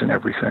making A's in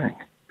everything.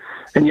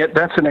 And yet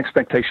that's an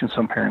expectation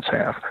some parents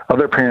have.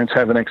 Other parents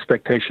have an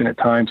expectation at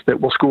times that,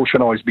 school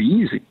should always be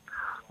easy.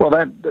 Well,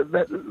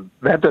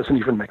 that doesn't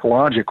even make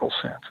logical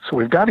sense. So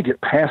we've got to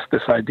get past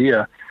this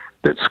idea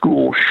that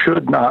school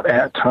should not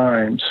at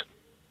times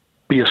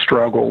be a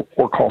struggle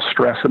or cause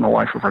stress in the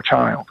life of our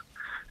child.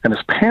 And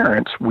as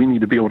parents, we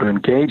need to be able to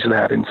engage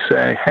that and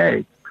say,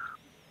 hey,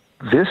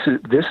 this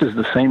is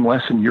the same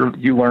lesson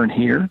you learn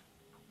here.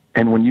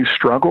 And when you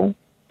struggle,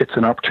 it's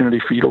an opportunity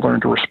for you to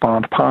learn to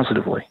respond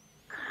positively.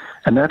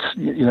 And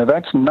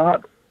that's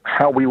not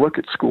how we look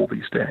at school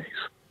these days.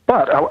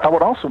 But I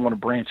would also want to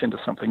branch into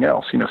something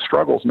else.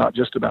 Struggle is not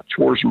just about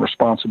chores and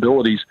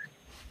responsibilities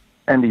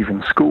and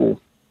even school.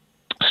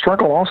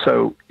 Struggle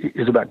also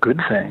is about good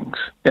things.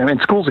 I mean,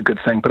 school's a good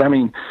thing, but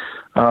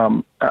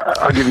I'll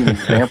give you an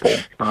example.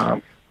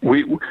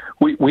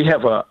 We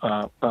have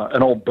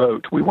an old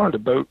boat. We wanted a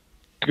boat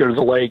to go to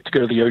the lake, to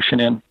go to the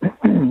ocean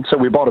in. So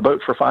we bought a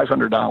boat for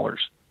 $500.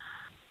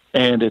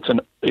 And it's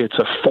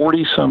a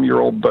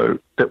 40-some-year-old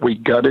boat that we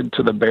gutted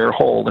to the bare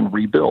hull and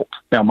rebuilt.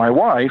 Now, my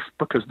wife,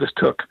 because this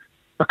took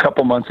a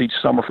couple months each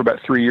summer for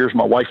about 3 years,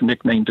 my wife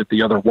nicknamed it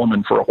the Other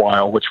Woman for a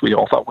while, which we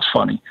all thought was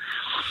funny.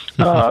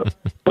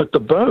 But the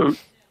boat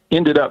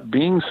ended up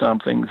being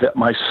something that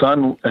my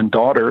son and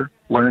daughter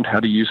learned how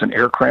to use an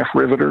aircraft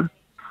riveter,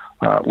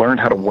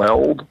 learned how to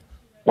weld,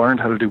 learned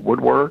how to do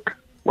woodwork,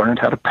 learned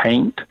how to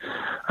paint.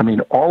 I mean,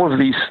 all of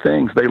these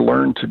things they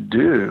learned to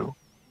do.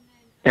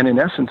 And in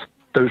essence,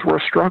 those were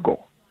a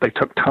struggle. They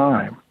took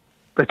time.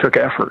 They took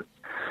effort.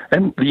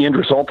 And the end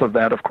result of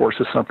that, of course,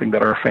 is something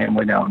that our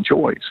family now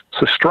enjoys.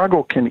 So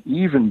struggle can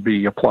even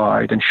be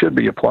applied and should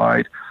be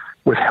applied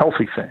with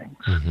healthy things,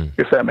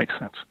 if that makes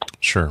sense.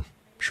 Sure.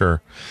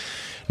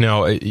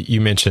 Now,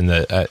 you mentioned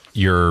that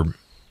you're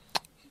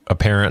a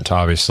parent,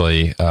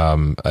 obviously,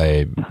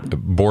 a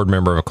board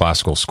member of a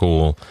classical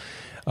school,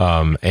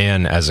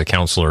 and as a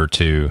counselor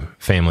to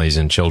families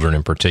and children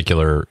in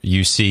particular,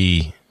 you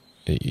see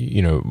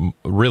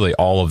really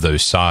all of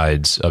those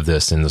sides of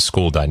this in the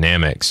school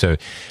dynamic. So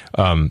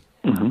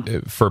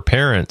for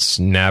parents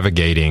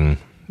navigating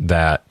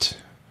that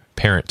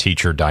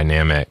parent-teacher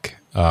dynamic,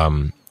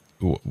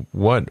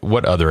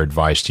 what other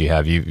advice do you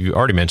have? You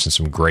already mentioned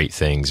some great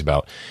things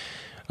about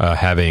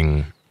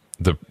having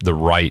the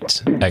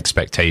right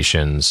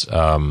expectations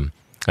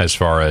as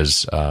far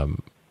as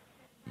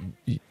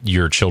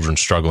your children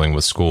struggling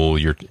with school,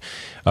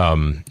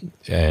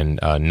 and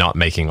not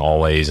making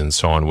all A's and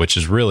so on, which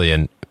is really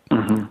an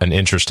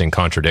interesting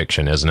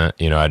contradiction, isn't it?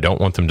 You know, I don't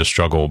want them to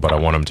struggle, but I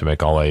want them to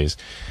make all A's.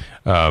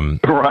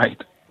 Right.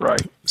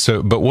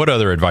 So, but what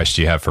other advice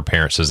do you have for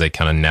parents as they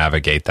kind of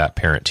navigate that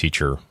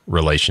parent-teacher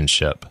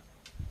relationship?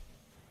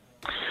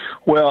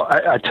 Well,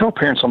 I tell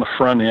parents on the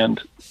front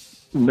end,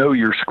 know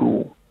your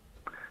school.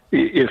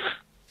 If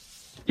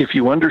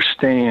you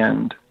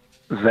understand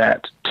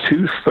that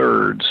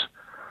 2/3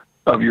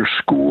 of your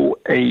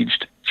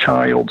school-aged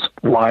child's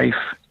life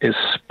is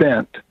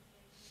spent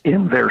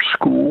in their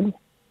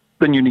school,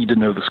 then you need to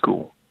know the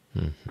school.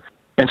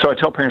 And so I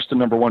tell parents to,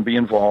 number one, be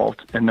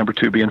involved, and number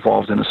two, be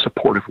involved in a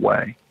supportive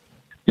way.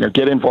 You know,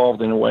 get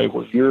involved in a way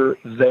where you're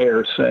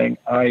there saying,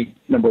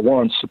 number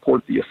one,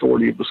 support the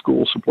authority of the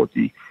school, support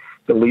the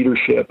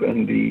leadership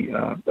and the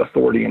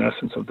authority, in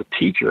essence, of the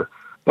teacher,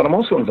 but I'm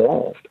also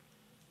involved.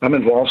 I'm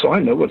involved, so I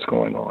know what's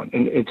going on.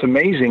 And it's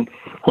amazing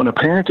when a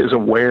parent is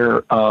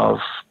aware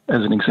of,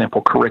 as an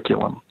example,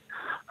 curriculum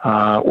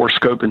or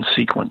scope and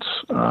sequence,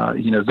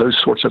 those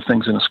sorts of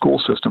things in a school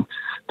system,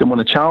 then when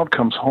a child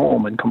comes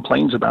home and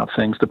complains about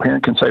things, the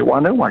parent can say, well, I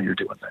know why you're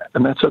doing that.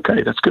 And that's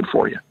okay. That's good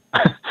for you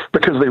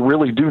because they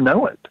really do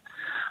know it.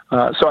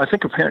 So I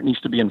think a parent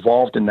needs to be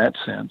involved in that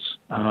sense.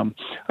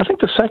 I think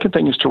the second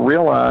thing is to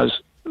realize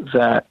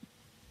that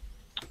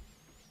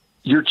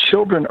your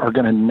children are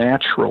going to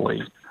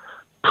naturally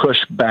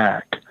push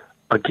back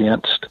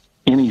against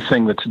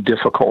anything that's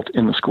difficult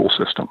in the school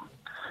system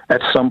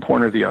at some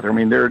point or the other. I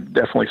mean, there are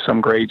definitely some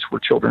grades where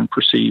children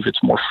perceive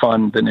it's more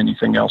fun than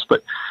anything else.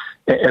 But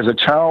as a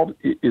child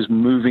is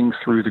moving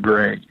through the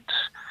grades,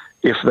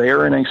 if they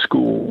are in a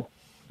school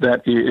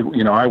that,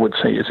 I would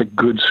say is a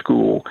good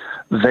school,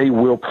 they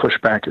will push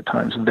back at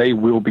times. They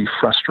will be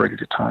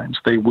frustrated at times.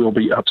 They will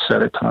be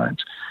upset at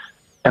times.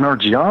 And our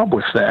job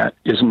with that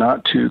is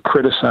not to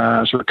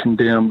criticize or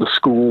condemn the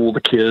school,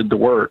 the kid, the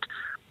work.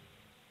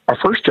 Our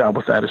first job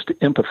with that is to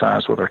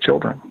empathize with our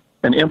children.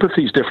 And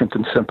empathy is different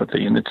than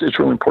sympathy. And it's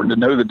really important to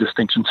know the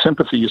distinction.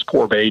 Sympathy is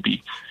poor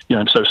baby.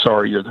 I'm so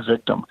sorry you're the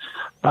victim.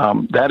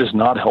 That is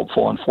not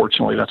helpful.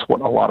 Unfortunately, that's a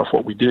lot of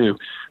what we do.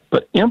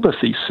 But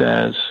empathy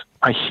says,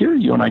 I hear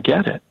you and I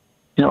get it.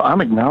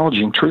 I'm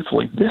acknowledging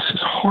truthfully, this is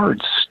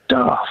hard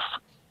stuff.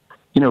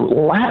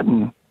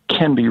 Latin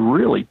can be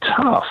really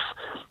tough.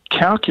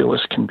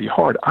 Calculus can be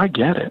hard. I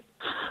get it.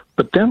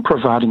 But then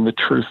providing the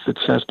truth that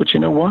says, but you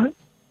know what?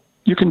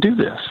 You can do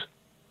this.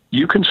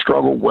 You can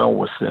struggle well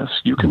with this.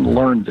 You can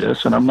learn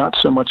this. And I'm not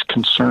so much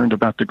concerned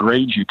about the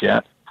grades you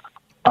get.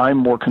 I'm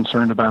more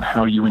concerned about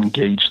how you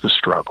engage the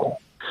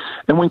struggle.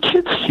 And when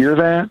kids hear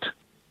that,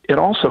 it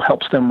also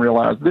helps them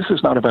realize this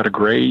is not about a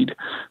grade.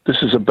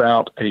 This is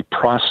about a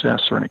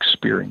process or an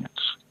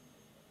experience.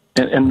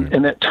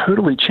 And that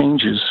totally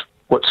changes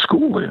what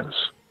school is.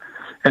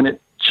 And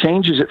it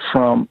changes it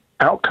from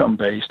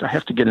outcome-based, I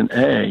have to get an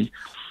A,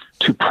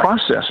 to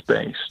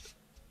process-based.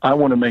 I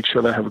want to make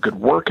sure that I have a good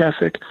work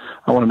ethic.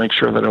 I want to make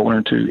sure that I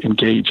learn to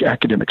engage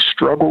academic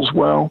struggles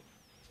well.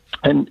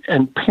 And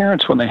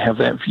parents, when they have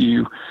that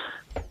view,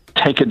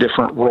 take a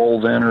different role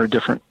then, or a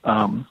different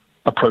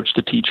approach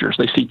to teachers.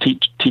 They see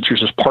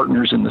teachers as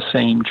partners in the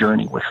same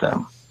journey with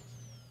them.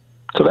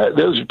 So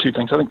those are two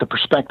things. I think the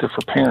perspective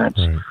for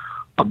parents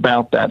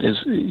about that is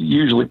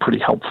usually pretty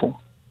helpful.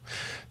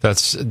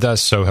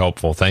 That's so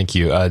helpful. Thank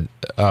you.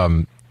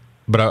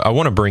 But I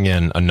want to bring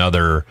in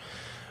another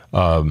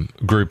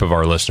group of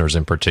our listeners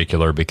in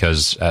particular,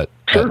 because at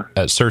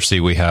CiRCE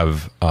we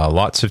have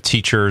lots of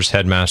teachers,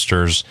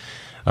 headmasters,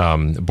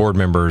 board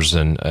members,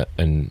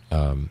 and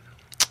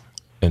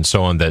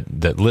so on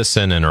that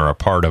listen and are a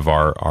part of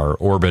our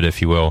orbit,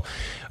 if you will.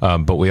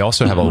 But we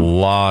also have a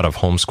lot of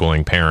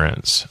homeschooling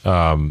parents.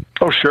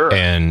 Oh, sure.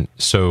 And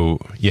so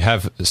you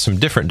have some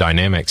different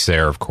dynamics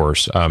there, of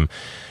course.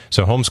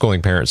 So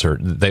homeschooling parents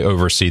they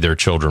oversee their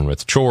children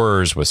with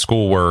chores, with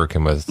schoolwork,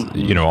 and with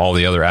all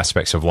the other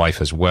aspects of life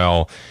as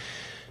well.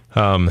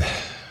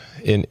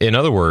 In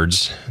other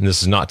words, and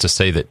this is not to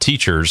say that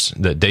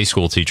day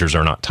school teachers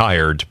are not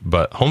tired,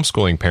 but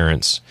homeschooling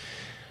parents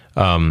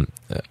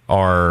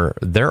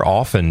they're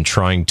often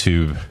trying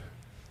to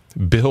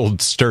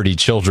build sturdy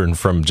children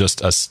from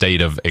just a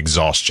state of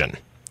exhaustion.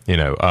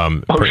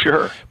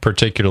 Sure.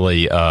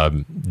 Particularly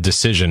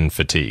decision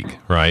fatigue,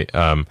 right?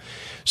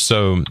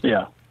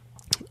 Yeah.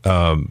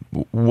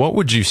 What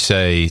would you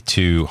say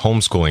to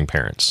homeschooling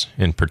parents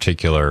in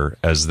particular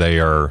as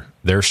they're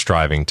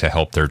striving to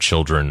help their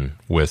children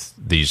with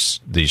these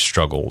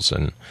struggles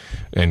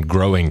and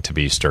growing to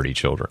be sturdy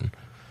children?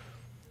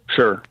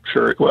 Sure.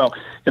 Well,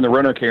 in the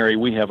Roanoke area,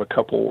 we have a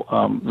couple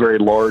very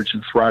large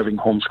and thriving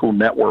homeschool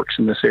networks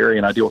in this area,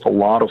 and I deal with a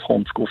lot of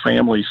homeschool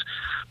families.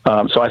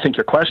 So I think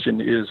your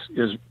question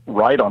is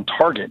right on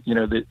target.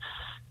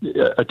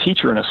 a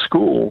teacher in a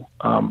school,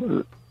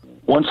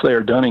 once they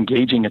are done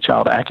engaging a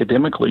child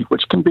academically,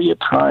 which can be at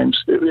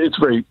times, it's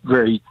very,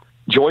 very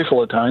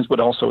joyful at times, but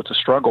also it's a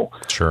struggle.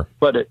 Sure.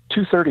 But at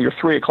 2:30 or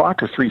 3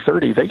 o'clock or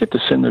 3:30, they get to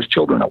send those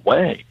children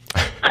away.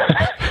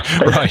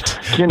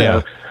 Right. You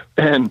know,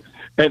 and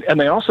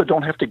they also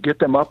don't have to get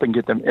them up and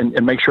get them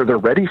and make sure they're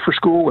ready for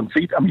school and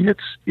feed. I mean,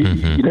 it's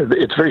you know,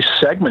 it's very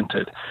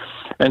segmented.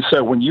 And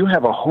so when you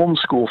have a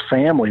homeschool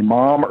family,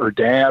 mom or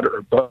dad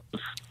or both,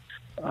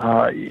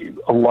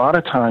 a lot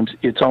of times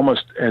it's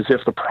almost as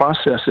if the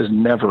process is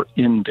never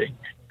ending.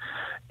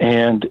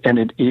 And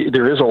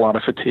there is a lot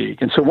of fatigue.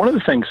 And so one of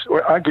the things,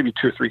 I'll give you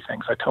 2 or 3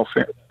 things I tell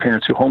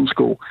parents who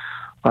homeschool.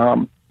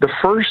 The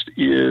first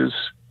is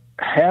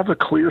have a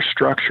clear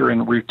structure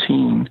and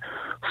routine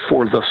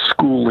for the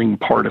schooling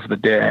part of the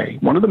day.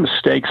 One of the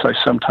mistakes I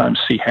sometimes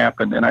see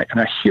happen, and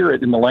I hear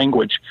it in the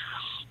language,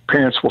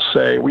 parents will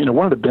say, well, you know,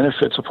 one of the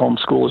benefits of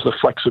homeschool is the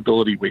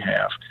flexibility we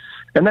have.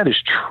 And that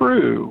is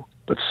true,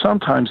 but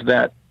sometimes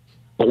that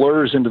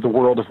blurs into the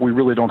world if we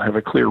really don't have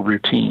a clear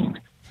routine.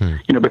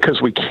 You know,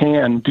 because we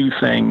can do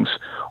things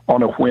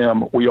on a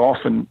whim, we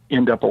often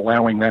end up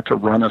allowing that to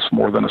run us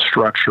more than a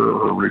structure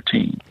or a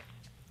routine.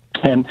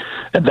 And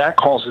that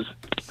causes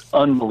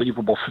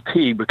unbelievable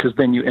fatigue because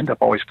then you end up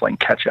always playing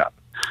catch up.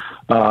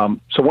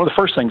 So one of the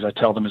first things I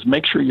tell them is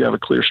make sure you have a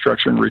clear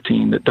structure and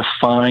routine that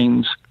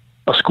defines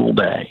a school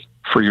day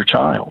for your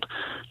child.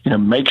 You know,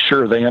 make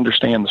sure they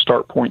understand the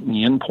start point and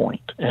the end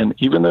point. And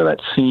even though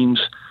that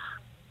seems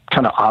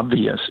kind of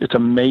obvious, it's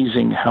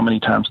amazing how many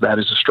times that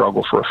is a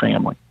struggle for a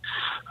family.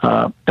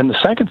 And the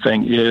second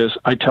thing is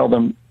I tell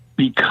them,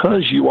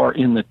 because you are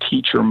in the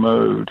teacher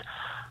mode,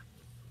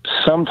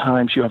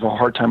 sometimes you have a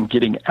hard time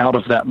getting out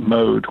of that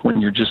mode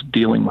when you're just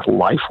dealing with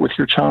life with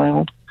your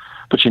child,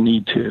 but you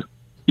need to.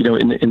 You know,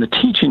 in the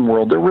teaching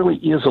world, there really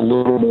is a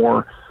little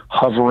more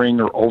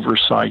hovering or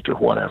oversight or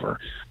whatever.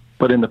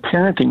 But in the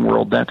parenting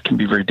world, that can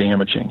be very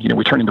damaging. You know,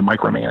 we turn into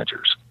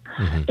micromanagers.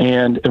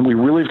 And we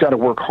really have got to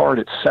work hard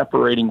at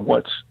separating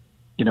what's,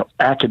 you know,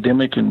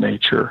 academic in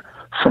nature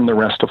from the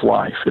rest of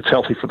life. It's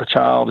healthy for the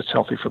child. It's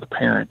healthy for the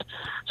parent.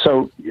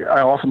 So I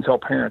often tell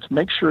parents,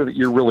 make sure that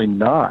you're really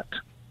not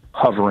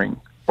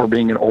hovering or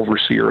being an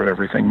overseer of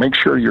everything. Make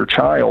sure your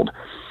child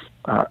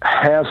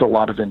has a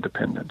lot of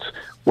independence,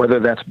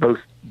 whether that's both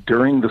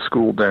during the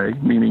school day,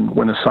 meaning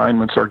when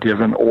assignments are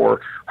given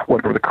or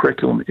whatever the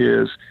curriculum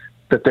is,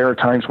 that there are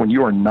times when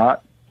you are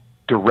not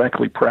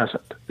directly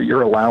present, that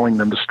you're allowing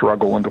them to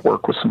struggle and to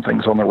work with some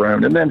things on their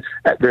own. And then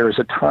there is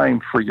a time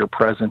for your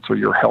presence or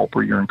your help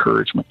or your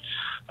encouragement.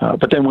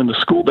 But then when the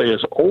school day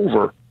is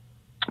over,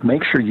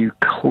 make sure you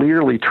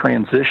clearly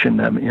transition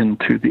them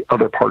into the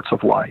other parts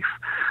of life,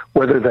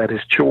 whether that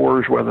is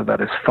chores, whether that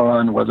is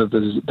fun, whether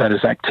that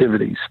is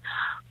activities.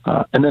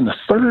 And then the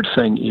third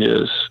thing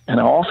is,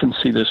 and I often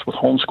see this with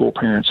homeschool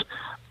parents,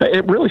 I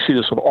really see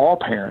this with all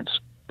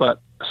parents, but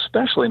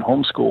especially in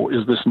homeschool,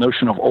 is this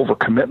notion of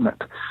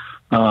overcommitment.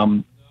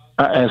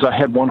 As I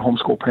had one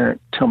homeschool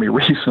parent tell me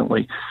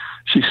recently,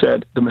 she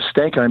said, the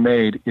mistake I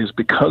made is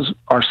because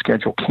our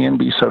schedule can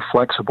be so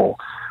flexible,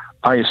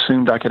 I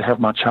assumed I could have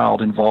my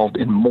child involved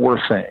in more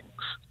things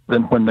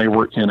than when they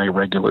were in a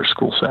regular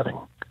school setting.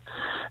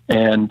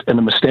 And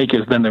the mistake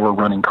is then they were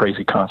running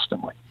crazy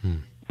constantly.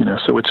 You know,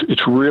 so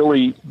it's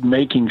really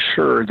making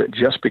sure that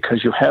just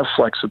because you have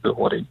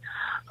flexibility,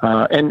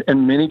 and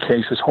in many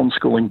cases,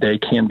 homeschooling day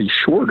can be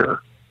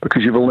shorter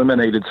because you've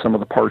eliminated some of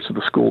the parts of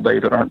the school day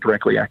that aren't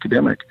directly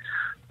academic.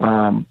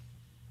 Don't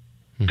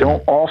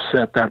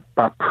offset that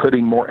by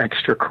putting more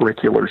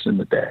extracurriculars in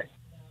the day.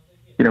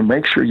 You know,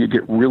 make sure you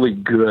get really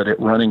good at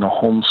running a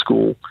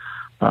homeschool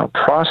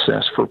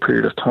process for a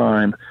period of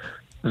time,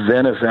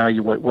 then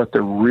evaluate what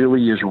there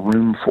really is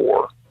room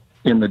for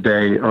in the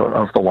day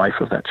of the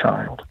life of that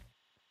child.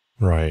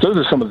 Right. Those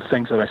are some of the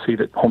things that I see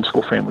that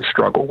homeschool families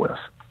struggle with.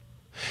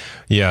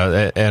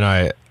 Yeah, and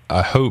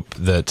I hope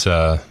that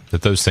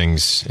that those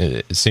things,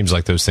 it seems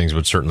like those things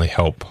would certainly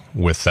help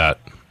with that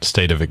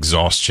state of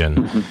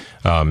exhaustion.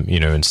 You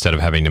know, instead of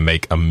having to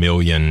make a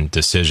million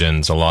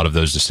decisions, a lot of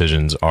those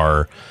decisions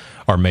are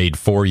made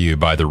for you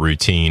by the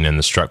routine and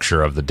the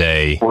structure of the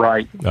day.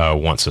 Right.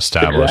 Once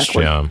established.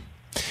 Exactly.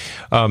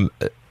 Yeah.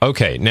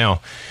 Okay.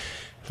 Now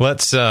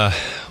let's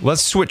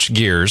switch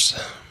gears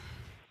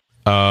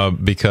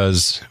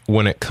because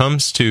when it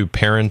comes to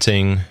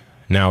parenting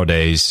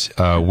nowadays,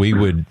 we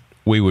would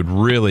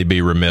really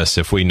be remiss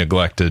if we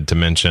neglected to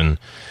mention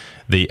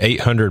the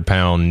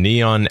 800-pound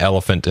neon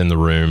elephant in the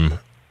room.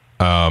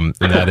 And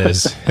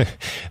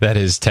that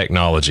is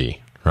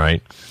technology,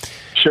 right?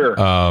 Sure.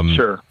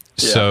 Sure.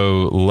 Yeah.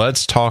 So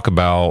let's talk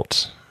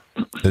about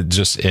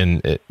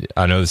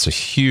I know it's a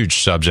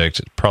huge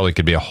subject. It probably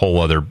could be a whole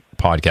other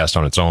podcast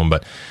on its own,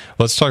 but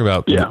let's talk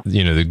about,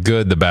 the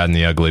good, the bad, and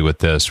the ugly with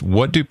this.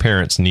 What do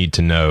parents need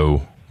to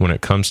know when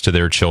it comes to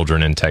their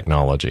children and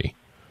technology?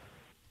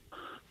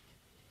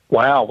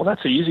 Wow. Well,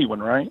 that's an easy one,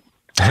 right?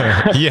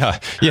 Yeah.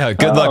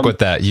 Good luck with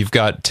that. You've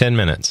got 10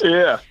 minutes.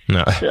 Yeah.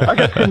 No. Yeah, I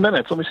got 10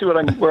 minutes. Let me see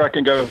where I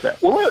can go with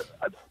that. Well,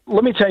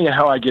 let me tell you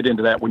how I get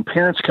into that. When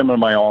parents come into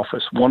my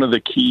office, one of the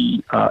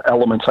key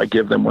elements I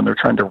give them when they're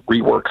trying to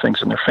rework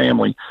things in their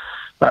family,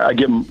 I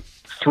give them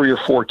 3 or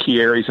 4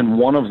 key areas, and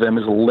one of them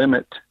is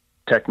limit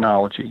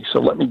technology. So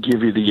let me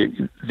give you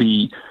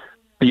the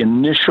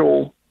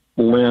initial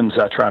lens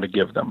I try to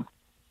give them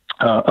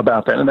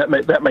about that, and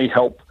that may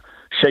help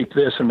shape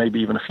this and maybe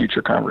even a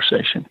future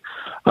conversation.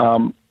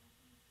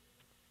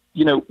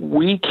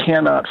 We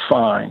cannot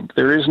find,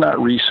 there is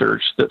not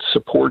research that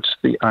supports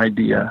the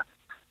idea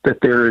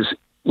that there is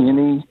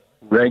any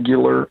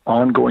regular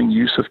ongoing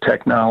use of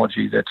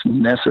technology that's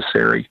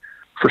necessary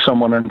for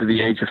someone under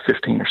the age of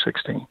 15 or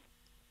 16.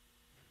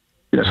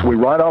 So we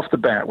right off the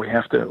bat, we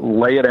have to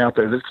lay it out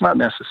there that it's not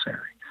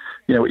necessary.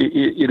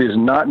 It is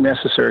not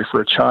necessary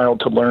for a child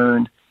to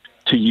learn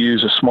to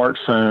use a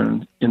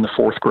smartphone in the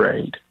 4th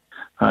grade.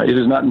 It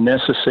is not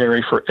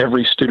necessary for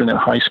every student in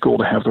high school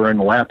to have their own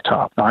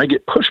laptop. Now, I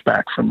get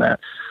pushback from that,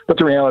 but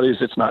the reality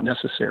is it's not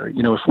necessary.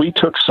 If we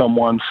took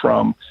someone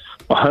from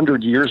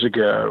 100 years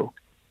ago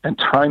and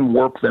time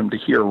warped them to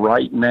here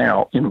right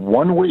now in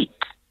 1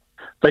 week,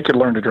 they could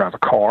learn to drive a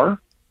car.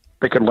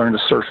 They could learn to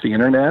surf the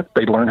internet.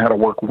 They'd learn how to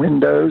work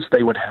Windows.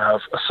 They would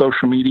have a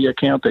social media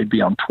account. They'd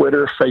be on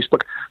Twitter,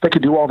 Facebook. They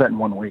could do all that in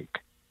 1 week.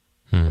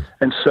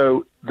 And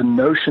so the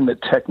notion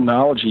that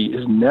technology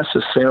is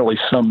necessarily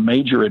some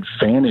major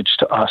advantage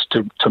to us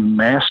to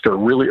master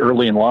really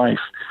early in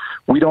life,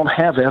 we don't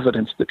have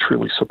evidence that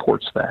truly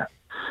supports that.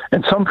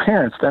 And some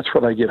parents, that's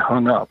where they get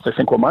hung up. They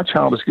think, well, my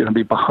child is going to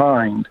be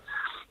behind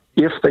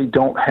if they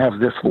don't have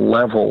this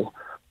level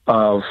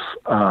of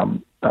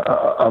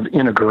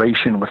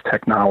integration with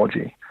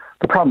technology.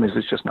 The problem is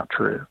it's just not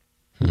true.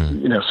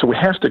 So we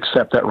have to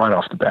accept that right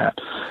off the bat.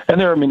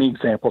 And there are many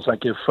examples I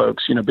give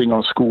folks, being on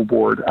a school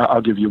board.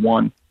 I'll give you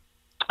one.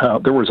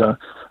 There was a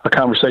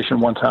conversation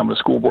one time at a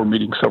school board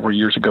meeting several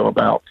years ago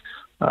about,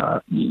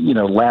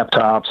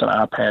 laptops and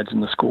iPads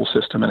in the school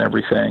system and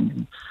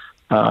everything.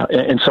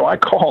 And so I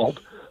called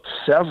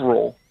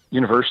several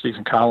universities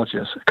and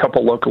colleges, a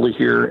couple locally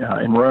here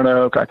in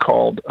Roanoke. I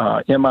called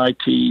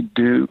MIT,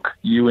 Duke,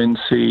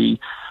 UNC,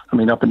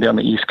 up and down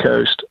the East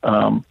Coast.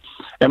 And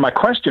my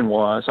question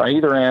was, I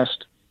either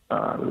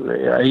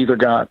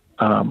got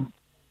some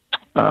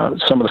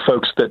of the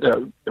folks that,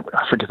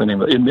 I forget the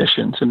name of it,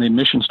 admissions in the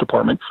admissions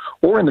department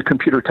or in the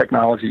computer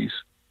technologies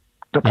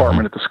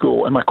department at the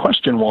school. And my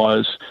question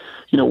was,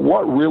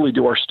 what really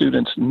do our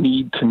students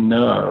need to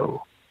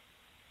know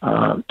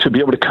to be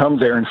able to come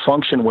there and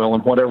function well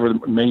in whatever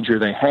major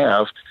they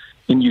have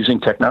in using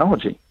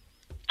technology?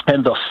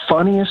 And the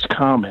funniest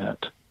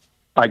comment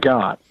I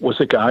got was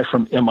a guy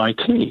from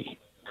MIT.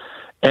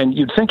 And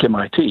you'd think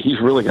MIT, he's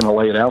really going to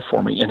lay it out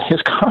for me. And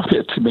his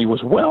comment to me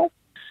was, well,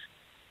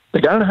 they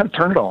got to know how to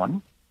turn it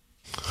on,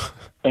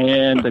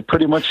 and they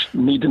pretty much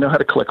need to know how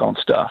to click on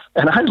stuff.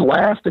 And I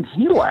laughed, and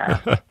he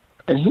laughed.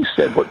 And he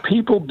said, what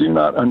people do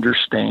not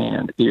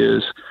understand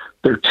is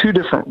there are 2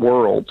 different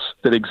worlds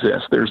that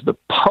exist. There's the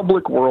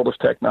public world of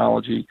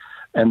technology,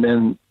 and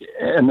then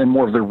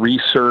more of the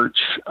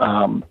research,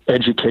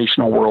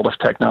 educational world of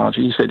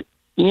technology. He said,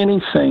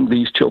 anything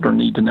these children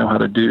need to know how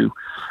to do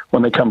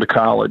when they come to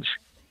college,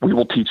 we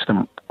will teach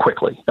them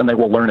quickly, and they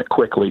will learn it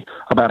quickly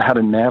about how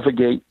to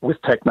navigate with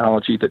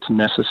technology that's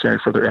necessary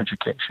for their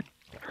education.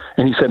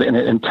 And he said,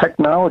 and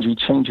technology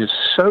changes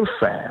so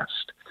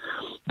fast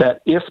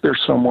that if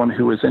there's someone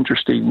who is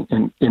interested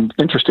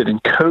in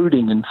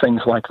coding and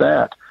things like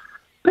that,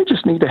 they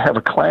just need to have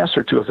a class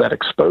or 2 of that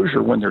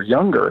exposure when they're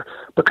younger,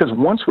 because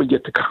once they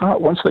get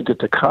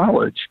to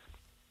college,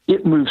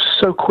 it moves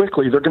so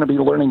quickly, they're going to be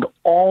learning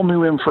all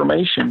new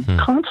information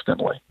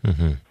constantly.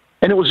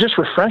 And it was just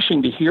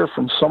refreshing to hear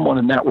from someone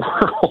in that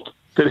world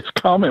that his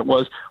comment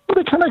was, well,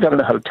 they kind of got to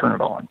know how to turn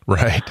it on.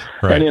 Right.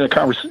 And in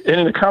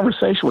a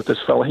conversation with this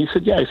fellow, he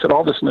said,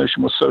 all this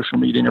notion with social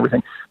media and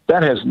everything,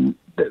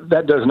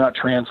 that does not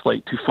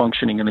translate to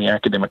functioning in the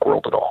academic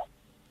world at all.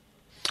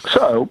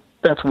 So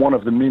that's one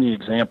of the many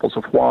examples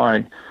of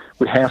why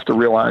we have to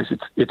realize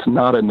it's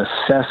not a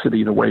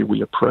necessity the way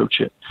we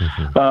approach it.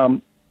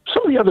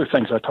 Some of the other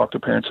things I talk to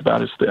parents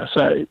about is this,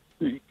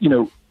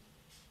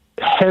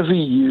 heavy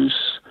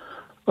use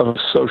of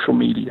social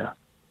media.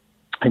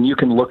 And you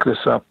can look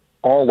this up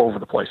all over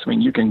the place.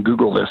 You can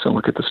Google this and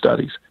look at the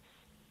studies.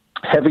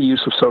 Heavy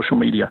use of social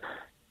media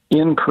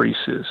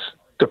increases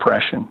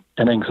depression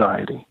and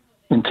anxiety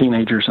in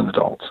teenagers and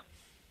adults.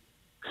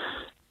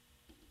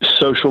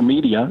 Social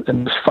media,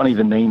 and it's funny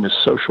the name is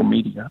social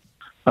media,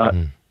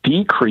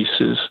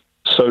 decreases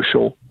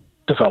social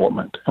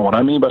development. And what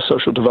I mean by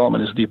social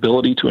development is the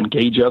ability to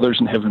engage others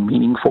and have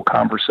meaningful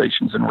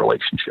conversations and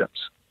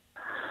relationships.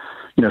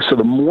 So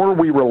the more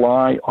we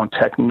rely on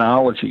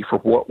technology for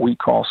what we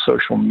call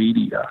social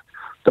media,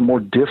 the more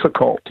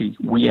difficulty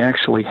we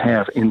actually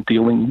have in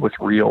dealing with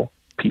real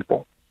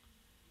people.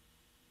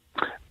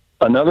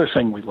 Another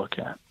thing we look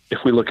at, if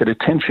we look at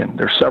attention,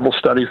 there are several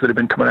studies that have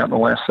been coming out in the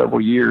last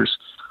several years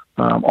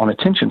on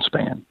attention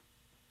span.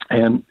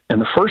 And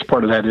the first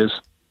part of that is,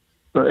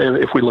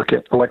 if we look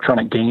at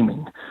electronic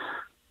gaming,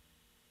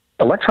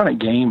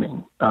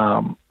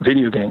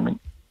 video gaming,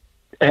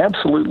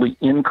 absolutely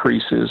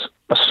increases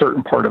a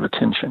certain part of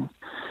attention.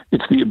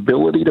 It's the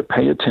ability to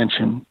pay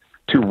attention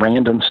to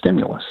random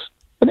stimulus.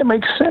 And it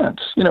makes sense.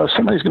 You know, if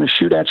somebody's going to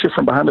shoot at you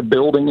from behind a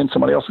building and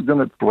somebody else is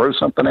going to throw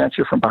something at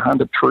you from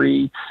behind a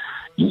tree,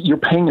 you're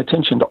paying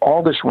attention to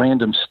all this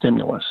random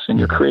stimulus, and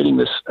you're creating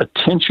this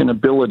attention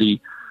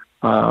ability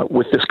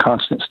with this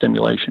constant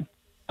stimulation.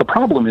 The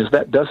problem is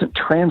that doesn't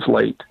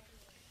translate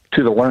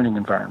to the learning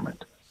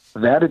environment.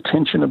 That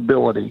attention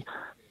ability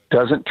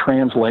doesn't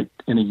translate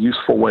in a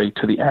useful way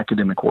to the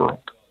academic world.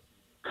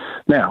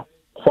 Now,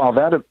 while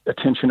that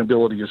attention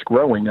ability is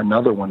growing,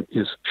 another one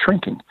is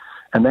shrinking,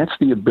 and that's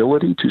the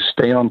ability to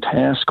stay on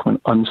task when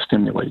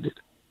unstimulated,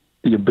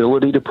 the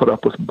ability to put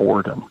up with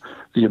boredom,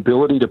 the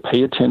ability to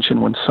pay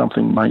attention when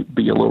something might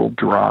be a little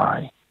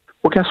dry.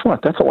 Well, guess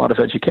what? That's a lot of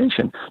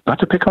education. Not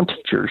to pick on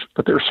teachers,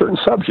 but there are certain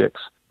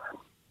subjects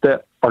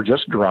that are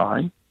just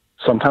dry,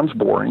 sometimes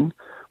boring,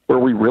 where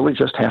we really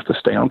just have to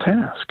stay on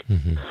task.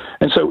 Mm-hmm.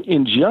 And so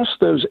in just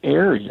those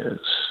areas,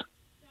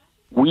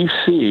 we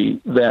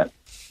see that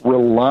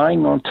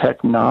relying on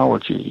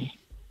technology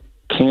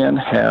can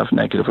have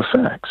negative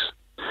effects.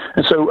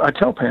 And so I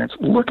tell parents,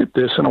 look at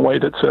this in a way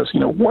that says, you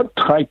know, what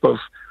type of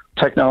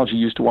technology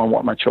use do I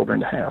want my children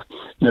to have?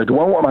 You know, do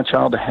I want my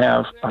child to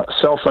have a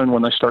cell phone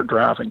when they start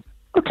driving?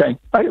 Okay,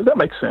 that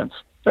makes sense.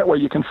 That way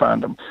you can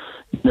find them.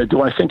 You know,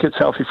 do I think it's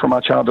healthy for my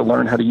child to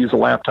learn how to use a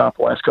laptop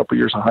the last couple of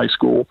years of high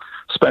school,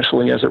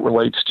 especially as it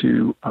relates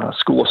to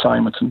school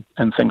assignments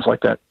and things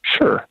like that?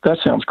 Sure, that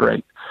sounds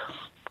great.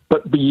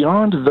 But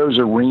beyond those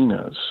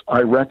arenas,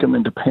 I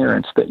recommend to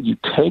parents that you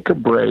take a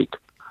break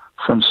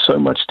from so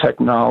much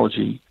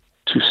technology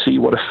to see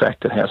what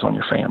effect it has on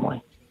your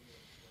family.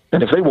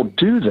 And if they will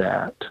do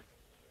that,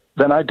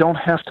 then I don't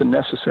have to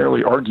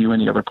necessarily argue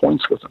any other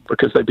points with them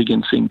because they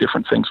begin seeing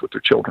different things with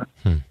their children.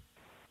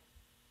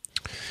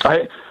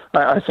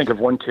 I think of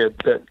one kid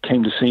that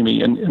came to see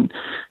me, and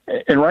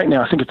right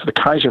now I think it's the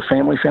Kaiser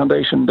Family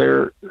Foundation.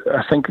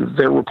 I think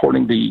they're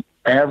reporting the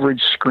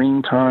average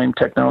screen time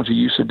technology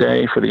use a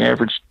day for the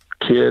average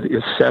kid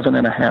is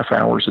 7.5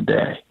 hours a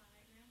day.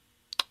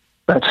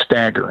 That's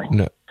staggering.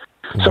 No.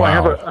 So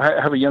wow.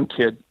 I have a young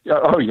kid.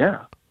 Oh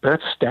yeah,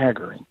 that's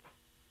staggering.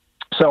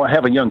 So I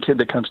have a young kid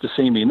that comes to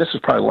see me, and this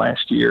is probably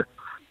last year,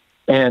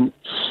 and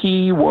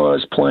he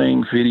was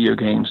playing video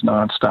games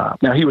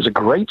nonstop. Now, he was a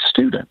great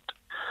student,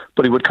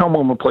 but he would come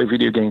home and play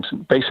video games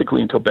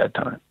basically until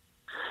bedtime,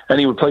 and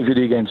he would play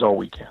video games all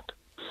weekend.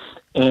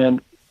 And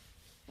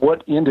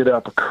what ended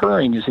up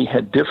occurring is he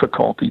had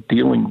difficulty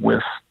dealing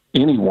with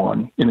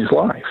anyone in his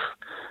life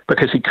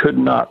because he could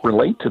not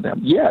relate to them,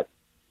 yet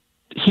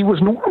he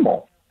was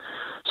normal.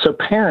 So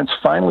parents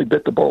finally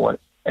bit the bullet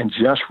and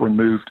just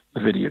removed the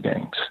video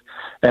games.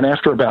 And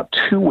after about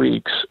 2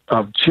 weeks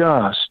of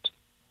just,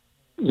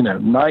 you know,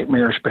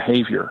 nightmarish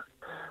behavior,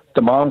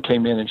 the mom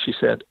came in and she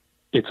said,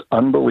 "It's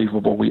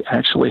unbelievable. We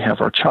actually have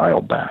our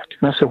child back."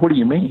 And I said, "What do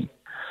you mean?"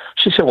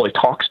 She said, "Well, he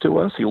talks to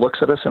us. He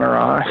looks at us in our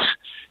eyes.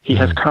 He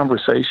has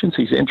conversations.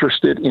 He's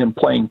interested in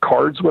playing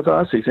cards with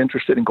us. He's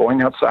interested in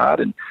going outside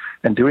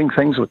and doing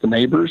things with the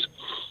neighbors."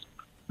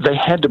 They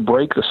had to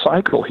break the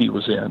cycle he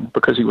was in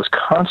because he was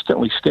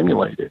constantly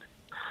stimulated.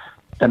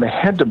 And they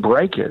had to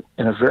break it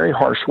in a very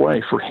harsh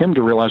way for him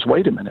to realize,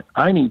 wait a minute,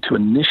 I need to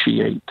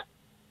initiate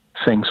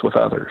things with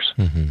others.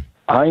 Mm-hmm.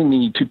 I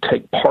need to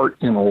take part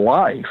in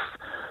life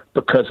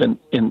because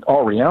in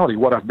all reality,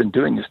 what I've been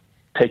doing is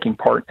taking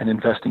part and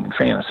investing in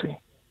fantasy.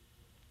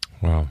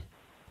 Wow.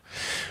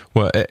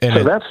 Well, and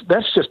so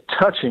that's just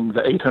touching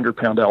the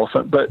 800-pound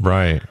elephant, but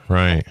right.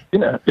 You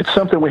know, it's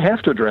something we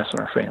have to address in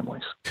our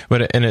families.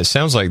 But and it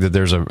sounds like that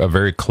there's a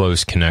very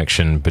close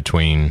connection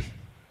between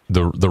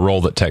the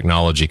role that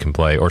technology can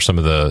play, or some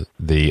of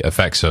the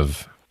effects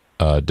of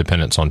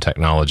dependence on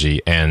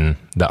technology, and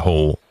that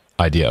whole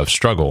idea of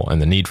struggle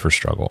and the need for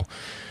struggle.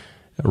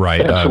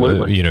 Right.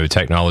 Absolutely. You know,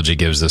 technology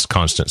gives this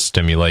constant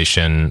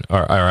stimulation,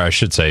 or I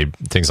should say,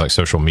 things like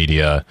social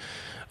media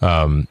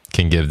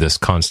can give this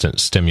constant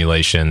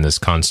stimulation, this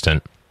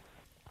constant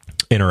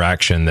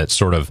interaction that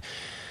sort of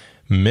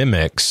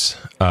mimics,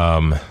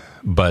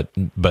 but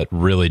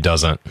really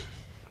doesn't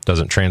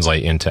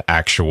translate into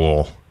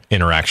actual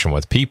interaction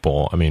with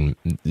people. I mean,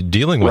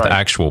 dealing with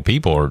actual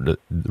people,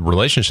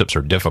 relationships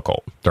are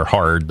difficult. They're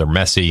hard. They're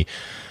messy.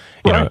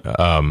 You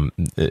know,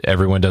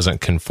 everyone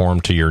doesn't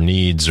conform to your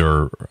needs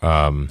or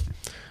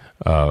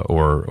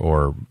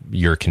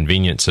your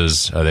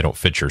conveniences. They don't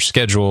fit your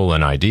schedule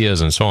and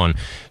ideas and so on.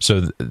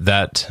 So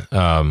that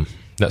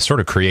sort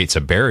of creates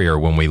a barrier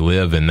when we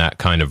live in that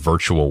kind of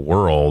virtual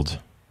world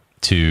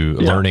to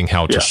learning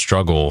how to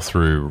struggle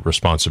through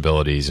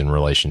responsibilities and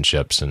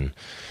relationships and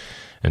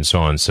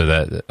so on. So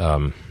that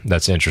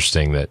that's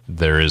interesting that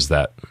there is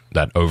that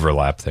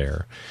overlap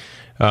there.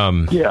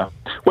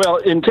 Well,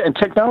 and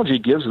technology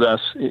gives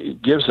us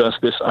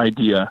this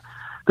idea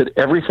that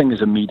everything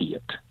is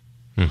immediate.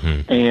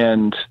 Mm-hmm.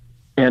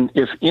 And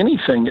if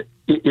anything,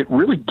 it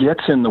really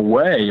gets in the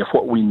way of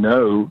what we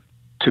know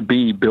to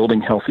be building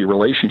healthy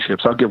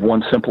relationships. I'll give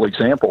one simple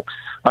example.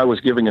 I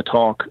was giving a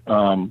talk,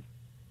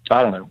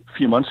 a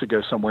few months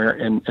ago somewhere,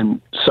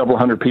 and several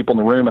hundred people in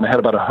the room, and I had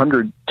about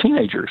 100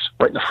 teenagers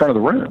right in the front of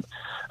the room.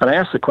 And I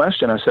asked the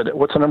question, I said,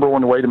 what's the number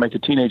one way to make a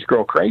teenage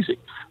girl crazy?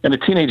 And a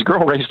teenage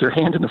girl raised her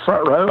hand in the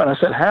front row, and I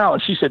said, how?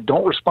 And she said,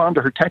 don't respond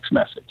to her text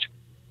message.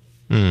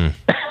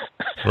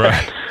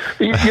 Right.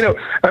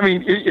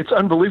 It's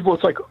unbelievable.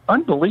 It's like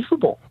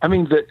unbelievable. I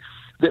mean,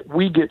 that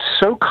we get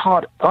so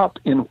caught up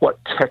in what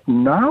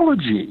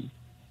technology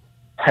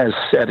has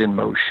set in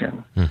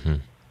motion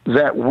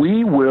that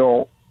we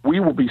will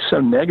be so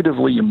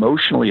negatively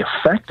emotionally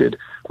affected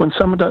when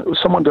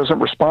someone doesn't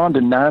respond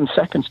in 9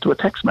 seconds to a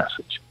text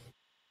message.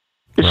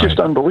 It's just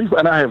unbelievable.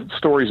 And I have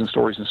stories and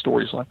stories and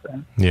stories like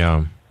that.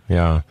 Yeah.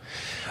 Yeah.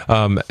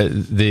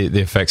 The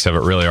effects of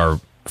it really are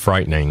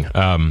frightening.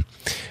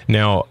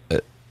 Now,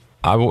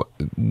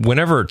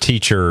 whenever a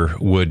teacher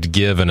would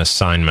give an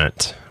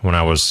assignment when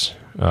I was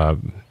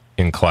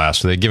in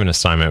class, they'd give an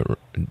assignment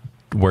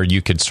where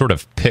you could sort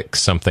of pick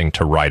something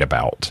to write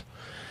about.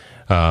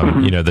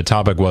 The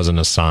topic wasn't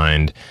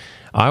assigned.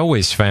 I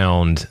always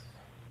found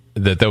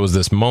that there was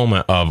this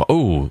moment of,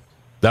 oh,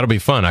 that'll be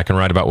fun. I can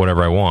write about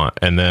whatever I want.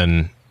 And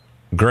then,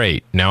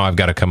 great, now I've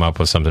got to come up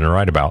with something to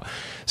write about.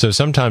 So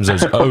sometimes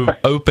those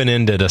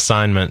open-ended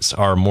assignments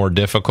are more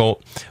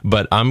difficult,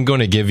 but I'm going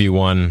to give you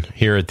one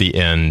here at the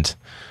end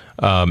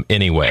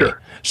anyway.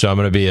 Sure. So I'm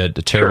going to be a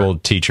terrible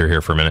teacher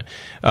here for a minute.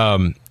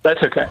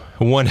 That's okay.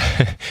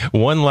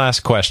 One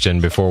last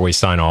question before we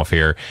sign off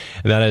here.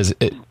 That is,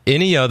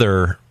 any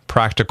other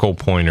practical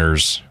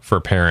pointers for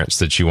parents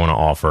that you want to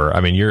offer?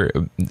 I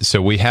mean,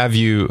 so we have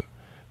you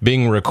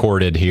being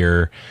recorded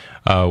here.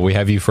 We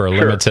have you for a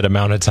limited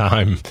amount of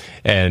time,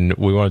 and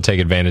we want to take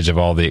advantage of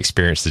all the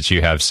experience that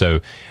you have.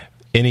 So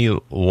any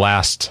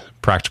last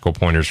practical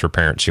pointers for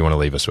parents you want to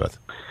leave us with?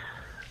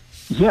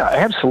 Yeah,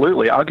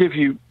 absolutely. I'll give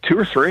you 2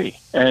 or 3.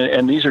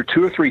 And these are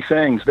 2 or 3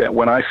 things that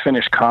when I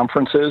finish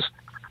conferences,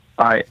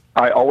 I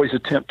always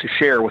attempt to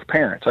share with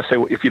parents. I say,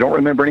 well, if you don't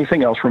remember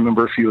anything else,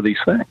 remember a few of these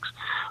things.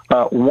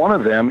 One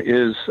of them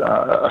is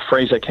a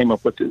phrase I came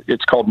up with.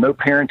 It's called no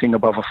parenting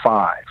above a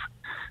 5.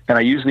 And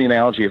I use the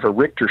analogy of a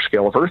Richter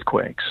scale of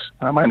earthquakes.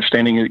 My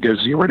understanding is it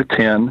goes 0 to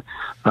 10.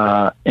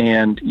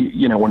 And,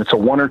 when it's a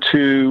 1 or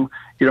 2,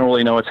 you don't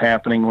really know what's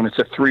happening. When it's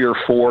a 3 or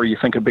 4, you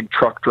think a big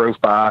truck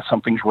drove by,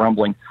 something's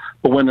rumbling.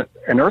 But when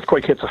an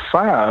earthquake hits a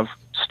 5,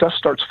 stuff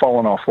starts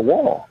falling off the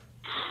wall.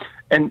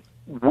 And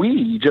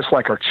we, just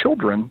like our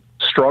children,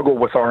 struggle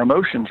with our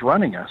emotions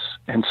running us.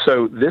 And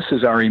so this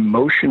is our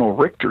emotional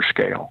Richter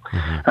scale.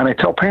 And I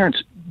tell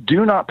parents,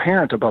 do not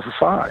parent above a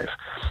 5,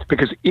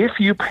 because if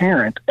you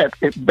parent at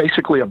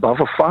basically above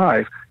a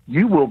 5,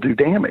 you will do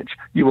damage.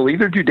 You will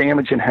either do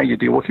damage in how you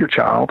deal with your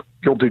child,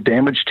 you'll do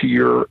damage to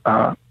your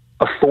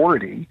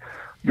authority,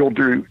 you'll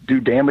do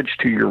damage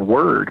to your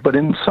word, but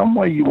in some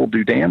way you will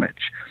do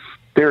damage.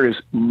 There is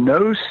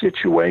no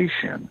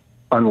situation,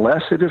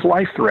 unless it is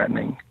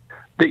life-threatening,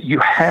 that you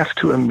have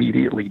to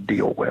immediately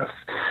deal with.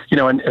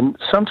 And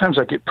sometimes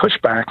I get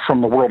pushback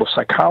from the world of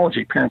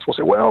psychology. Parents will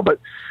say, well, but,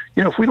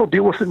 if we don't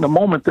deal with it in the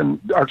moment, then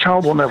our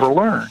child will never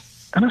learn.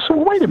 And I said,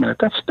 well, wait a minute,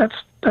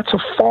 that's a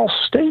false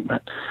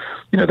statement.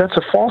 That's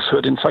a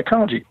falsehood in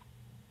psychology.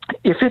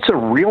 If it's a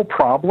real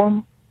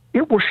problem,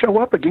 it will show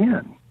up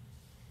again.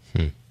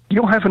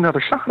 You'll have another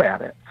shot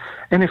at it.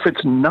 And if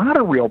it's not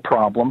a real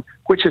problem,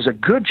 which is a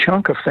good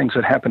chunk of things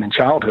that happen in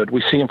childhood,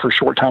 we see them for a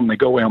short time and they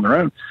go away on their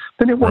own,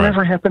 then it will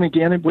never happen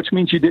again, which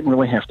means you didn't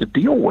really have to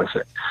deal with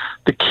it.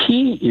 The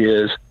key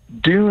is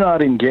do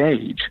not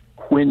engage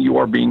when you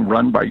are being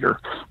run by your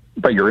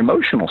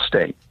emotional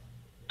state.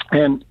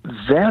 And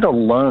that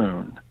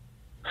alone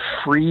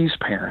frees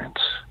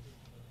parents,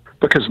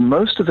 because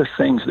most of the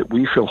things that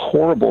we feel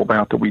horrible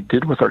about that we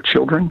did with our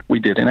children, we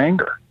did in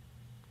anger.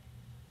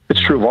 It's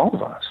true of all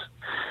of us.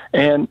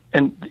 And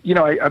I'm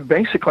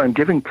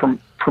giving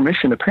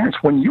permission to parents.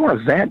 When you are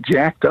that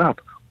jacked up,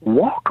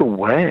 walk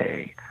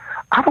away.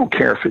 I don't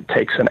care if it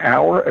takes an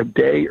hour, a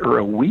day, or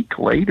a week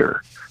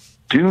later.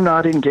 Do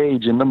not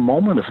engage in the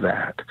moment of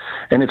that.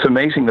 And it's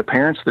amazing the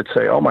parents that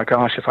say, oh my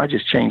gosh, if I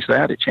just change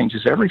that, it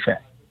changes everything.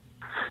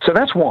 So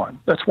that's one.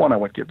 That's one I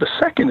would give. The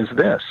second is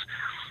this.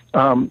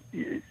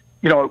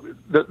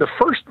 The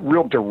first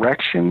real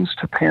directions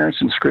to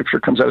parents in Scripture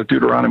comes out of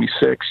Deuteronomy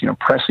 6,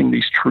 pressing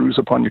these truths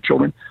upon your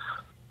children.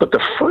 But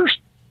the first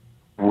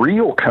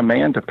real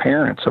command to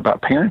parents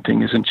about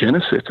parenting is in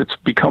Genesis. It's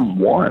become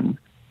one,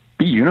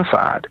 be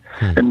unified.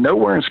 And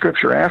nowhere in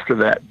Scripture after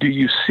that do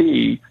you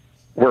see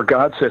where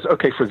God says,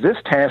 okay, for this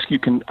task you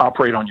can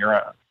operate on your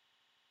own.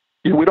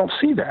 We don't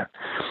see that.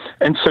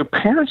 And so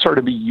parents are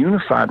to be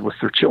unified with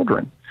their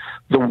children.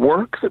 The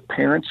work that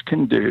parents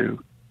can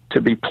do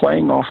to be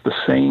playing off the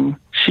same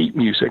sheet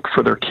music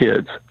for their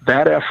kids,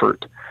 that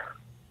effort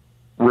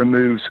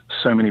removes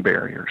so many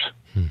barriers.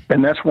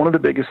 And that's one of the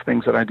biggest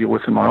things that I deal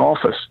with in my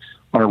office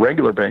on a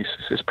regular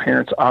basis is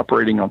parents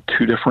operating on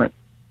two different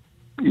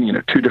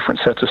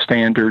sets of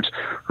standards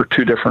or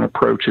 2 different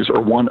approaches,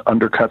 or one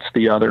undercuts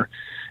the other.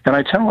 And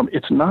I tell them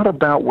it's not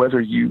about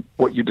whether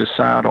what you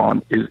decide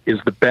on is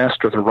the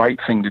best or the right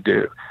thing to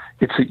do.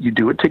 It's that you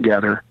do it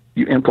together,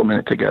 you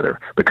implement it together.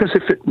 Because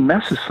if it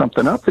messes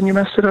something up, then you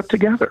messed it up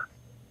together.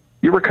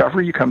 you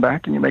recover, you come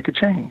back, and you make a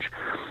change.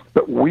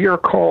 But we are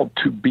called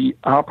to be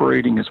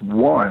operating as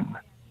one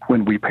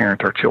when we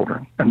parent our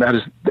children, and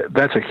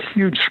that's a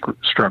huge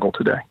struggle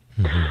today.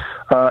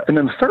 Mm-hmm. And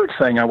then the third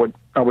thing I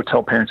would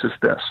tell parents is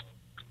this.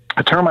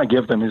 A term I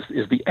give them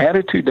is the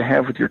attitude to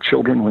have with your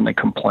children when they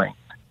complain.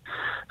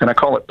 And I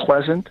call it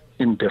pleasant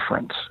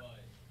indifference.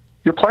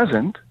 You're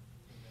pleasant,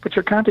 but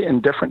you're kind of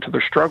indifferent to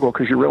their struggle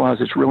because you realize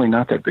it's really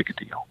not that big a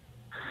deal.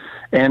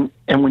 And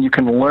when you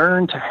can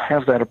learn to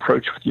have that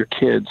approach with your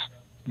kids,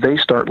 they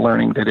start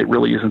learning that it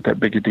really isn't that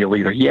big a deal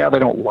either. Yeah, they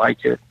don't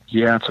like it.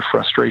 Yeah, it's a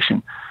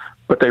frustration,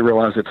 but they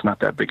realize it's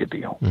not that big a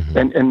deal.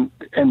 Mm-hmm.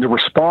 And the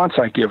response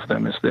I give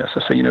them is this.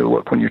 I say,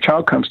 look, when your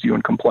child comes to you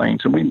and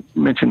complains, and we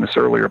mentioned this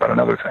earlier about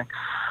another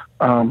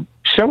thing,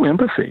 show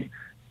empathy.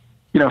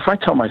 If I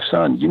tell my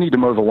son, you need to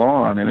mow the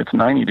lawn, and it's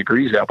 90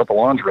 degrees out, but the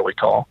lawn's really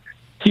tall,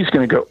 he's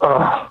going to go,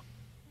 oh.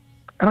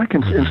 And I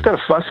can, instead of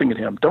fussing at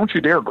him, don't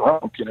you dare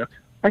grump,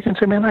 I can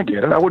say, man, I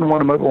get it. I wouldn't want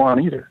to mow the lawn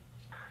either.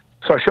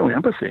 So I show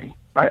empathy.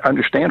 I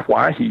understand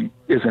why he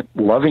isn't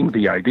loving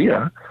the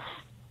idea,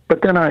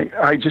 but then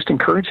I just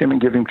encourage him and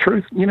give him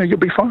truth. You'll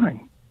be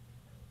fine.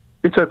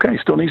 It's okay.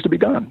 Still needs to be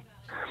done.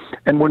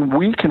 And when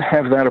we can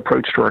have that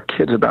approach to our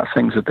kids about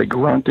things that they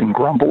grunt and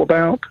grumble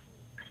about,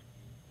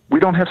 we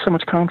don't have so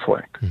much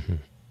conflict.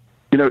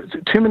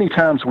 Mm-hmm. Too many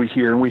times we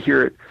hear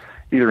it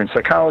either in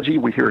psychology,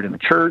 we hear it in the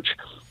church,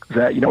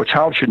 that, a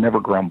child should never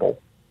grumble.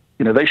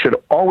 They should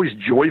always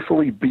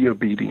joyfully be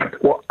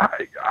obedient. Well,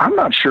 I'm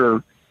not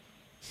sure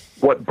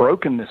what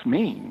brokenness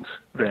means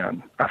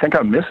then. I think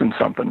I'm missing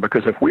something,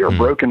 because if we are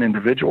broken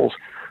individuals,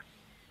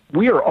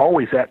 we are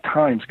always at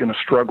times going to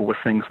struggle with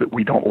things that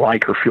we don't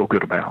like or feel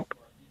good about.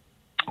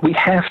 We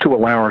have to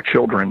allow our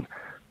children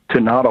to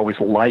not always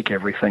like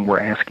everything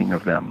we're asking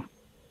of them.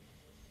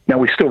 Now,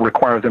 we still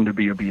require them to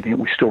be obedient.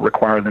 We still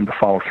require them to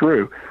follow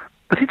through.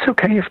 But it's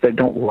okay if they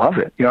don't love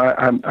it.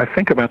 I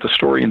think about the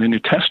story in the New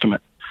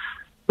Testament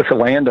with the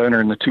landowner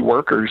and the two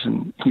workers,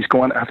 and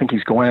I think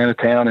he's going out of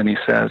town, and he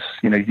says,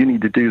 you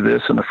need to do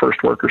this. And the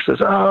first worker says,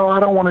 oh, I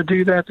don't want to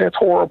do that. That's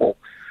horrible.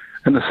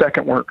 And the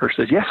second worker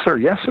says, yes, sir.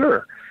 Yes,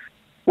 sir.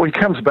 Well, he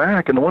comes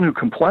back, and the one who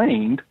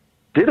complained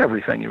did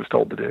everything he was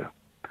told to do.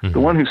 Mm-hmm. The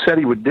one who said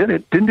he did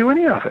it didn't do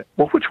any of it.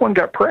 Well, which one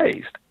got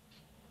praised?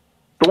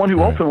 The one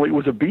who ultimately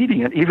was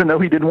obedient, even though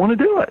he didn't want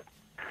to do it.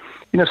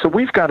 So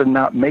we've got to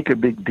not make a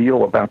big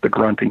deal about the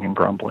grunting and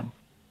grumbling.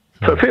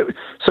 So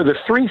the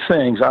three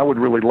things I would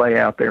really lay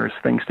out there as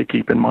things to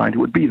keep in mind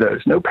would be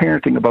those. No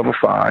parenting above a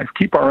 5.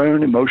 Keep our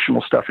own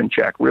emotional stuff in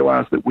check.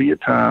 Realize that we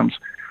at times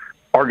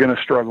are going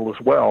to struggle as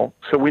well.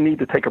 So we need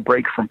to take a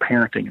break from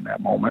parenting in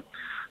that moment.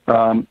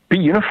 Be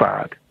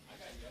unified,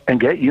 and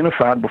get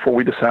unified before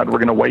we decide we're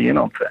going to weigh in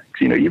on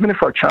things. Even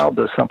if our child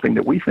does something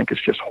that we think is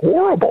just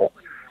horrible,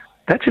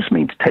 that just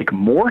means take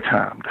more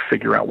time to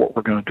figure out what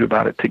we're going to do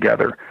about it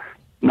together,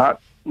 not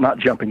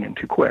jumping in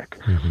too quick.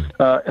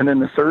 Mm-hmm. And then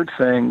the third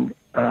thing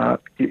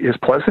is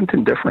pleasant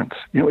indifference.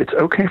 It's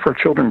okay for our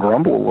children to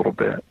grumble a little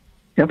bit.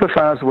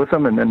 Empathize with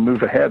them and then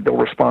move ahead. They'll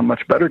respond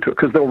much better to it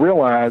because they'll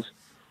realize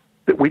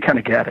that we kind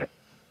of get it.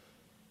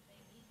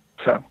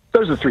 So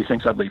those are the three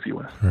things I'd leave you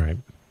with. All right.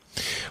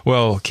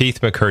 Well,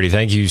 Keith McCurdy,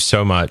 thank you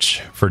so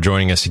much for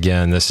joining us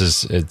again.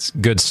 It's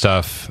good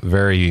stuff,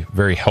 very,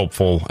 very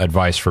helpful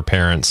advice for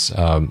parents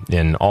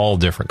in all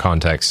different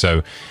contexts.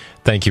 So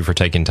thank you for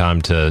taking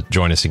time to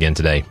join us again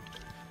today.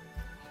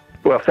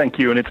 Well, thank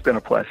you, and it's been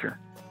a pleasure.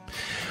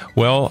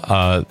 Well,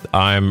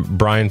 I'm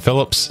Brian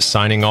Phillips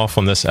signing off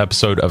on this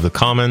episode of The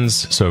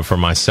Commons. So for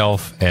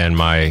myself and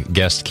my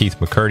guest, Keith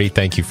McCurdy,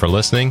 thank you for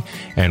listening,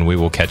 and we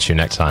will catch you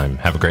next time.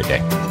 Have a great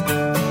day.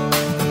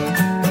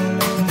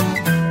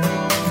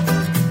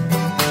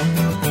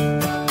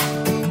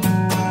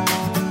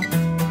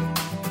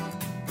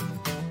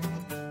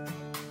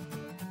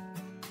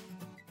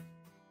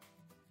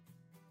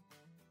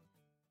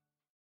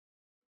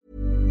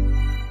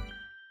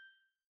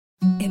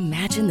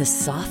 Imagine the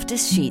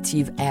softest sheets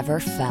you've ever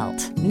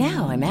felt.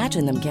 Now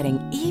imagine them getting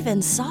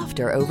even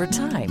softer over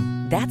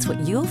time. That's what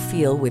you'll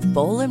feel with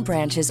Boll &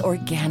 Branch's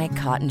organic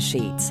cotton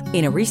sheets.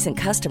 In a recent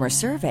customer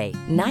survey,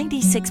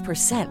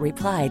 96%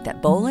 replied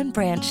that Boll &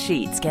 Branch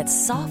sheets get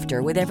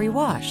softer with every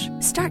wash.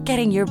 Start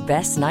getting your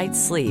best night's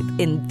sleep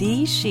in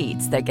these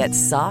sheets that get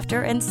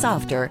softer and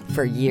softer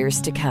for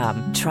years to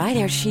come. Try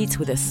their sheets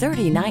with a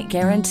 30-night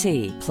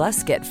guarantee.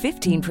 Plus, get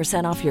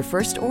 15% off your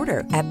first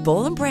order at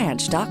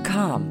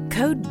bollandbranch.com.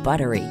 Code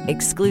BUTTERY.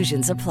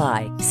 Exclusions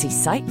apply. See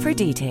site for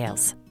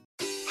details.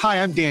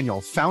 Hi, I'm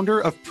Daniel, founder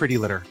of Pretty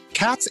Litter.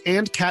 Cats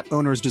and cat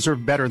owners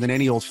deserve better than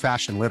any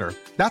old-fashioned litter.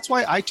 That's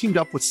why I teamed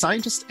up with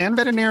scientists and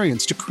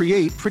veterinarians to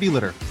create Pretty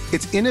Litter.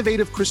 Its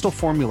innovative crystal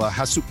formula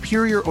has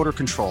superior odor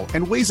control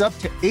and weighs up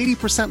to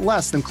 80%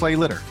 less than clay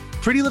litter.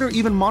 Pretty Litter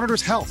even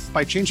monitors health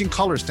by changing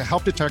colors to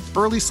help detect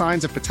early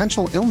signs of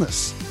potential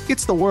illness.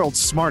 It's the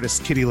world's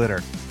smartest kitty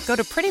litter. Go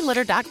to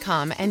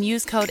prettylitter.com and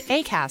use code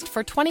ACAST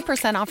for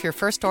 20% off your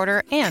first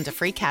order and a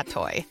free cat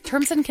toy.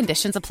 Terms and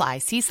conditions apply.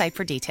 See site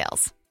for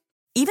details.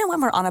 Even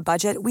when we're on a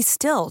budget, we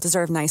still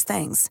deserve nice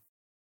things.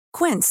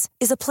 Quince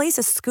is a place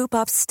to scoop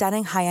up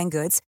stunning high-end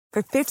goods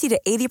for 50 to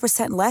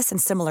 80% less than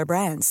similar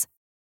brands.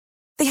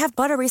 They have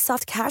buttery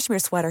soft cashmere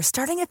sweaters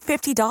starting at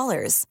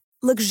 $50,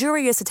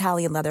 luxurious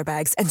Italian leather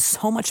bags, and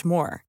so much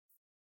more.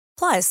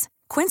 Plus,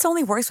 Quince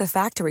only works with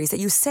factories that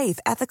use safe,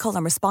 ethical,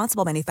 and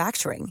responsible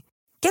manufacturing.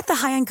 Get the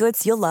high-end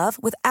goods you'll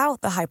love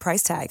without the high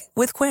price tag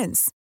with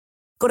Quince.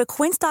 Go to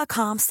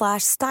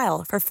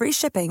quince.com/style for free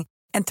shipping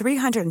and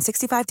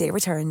 365-day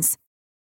returns.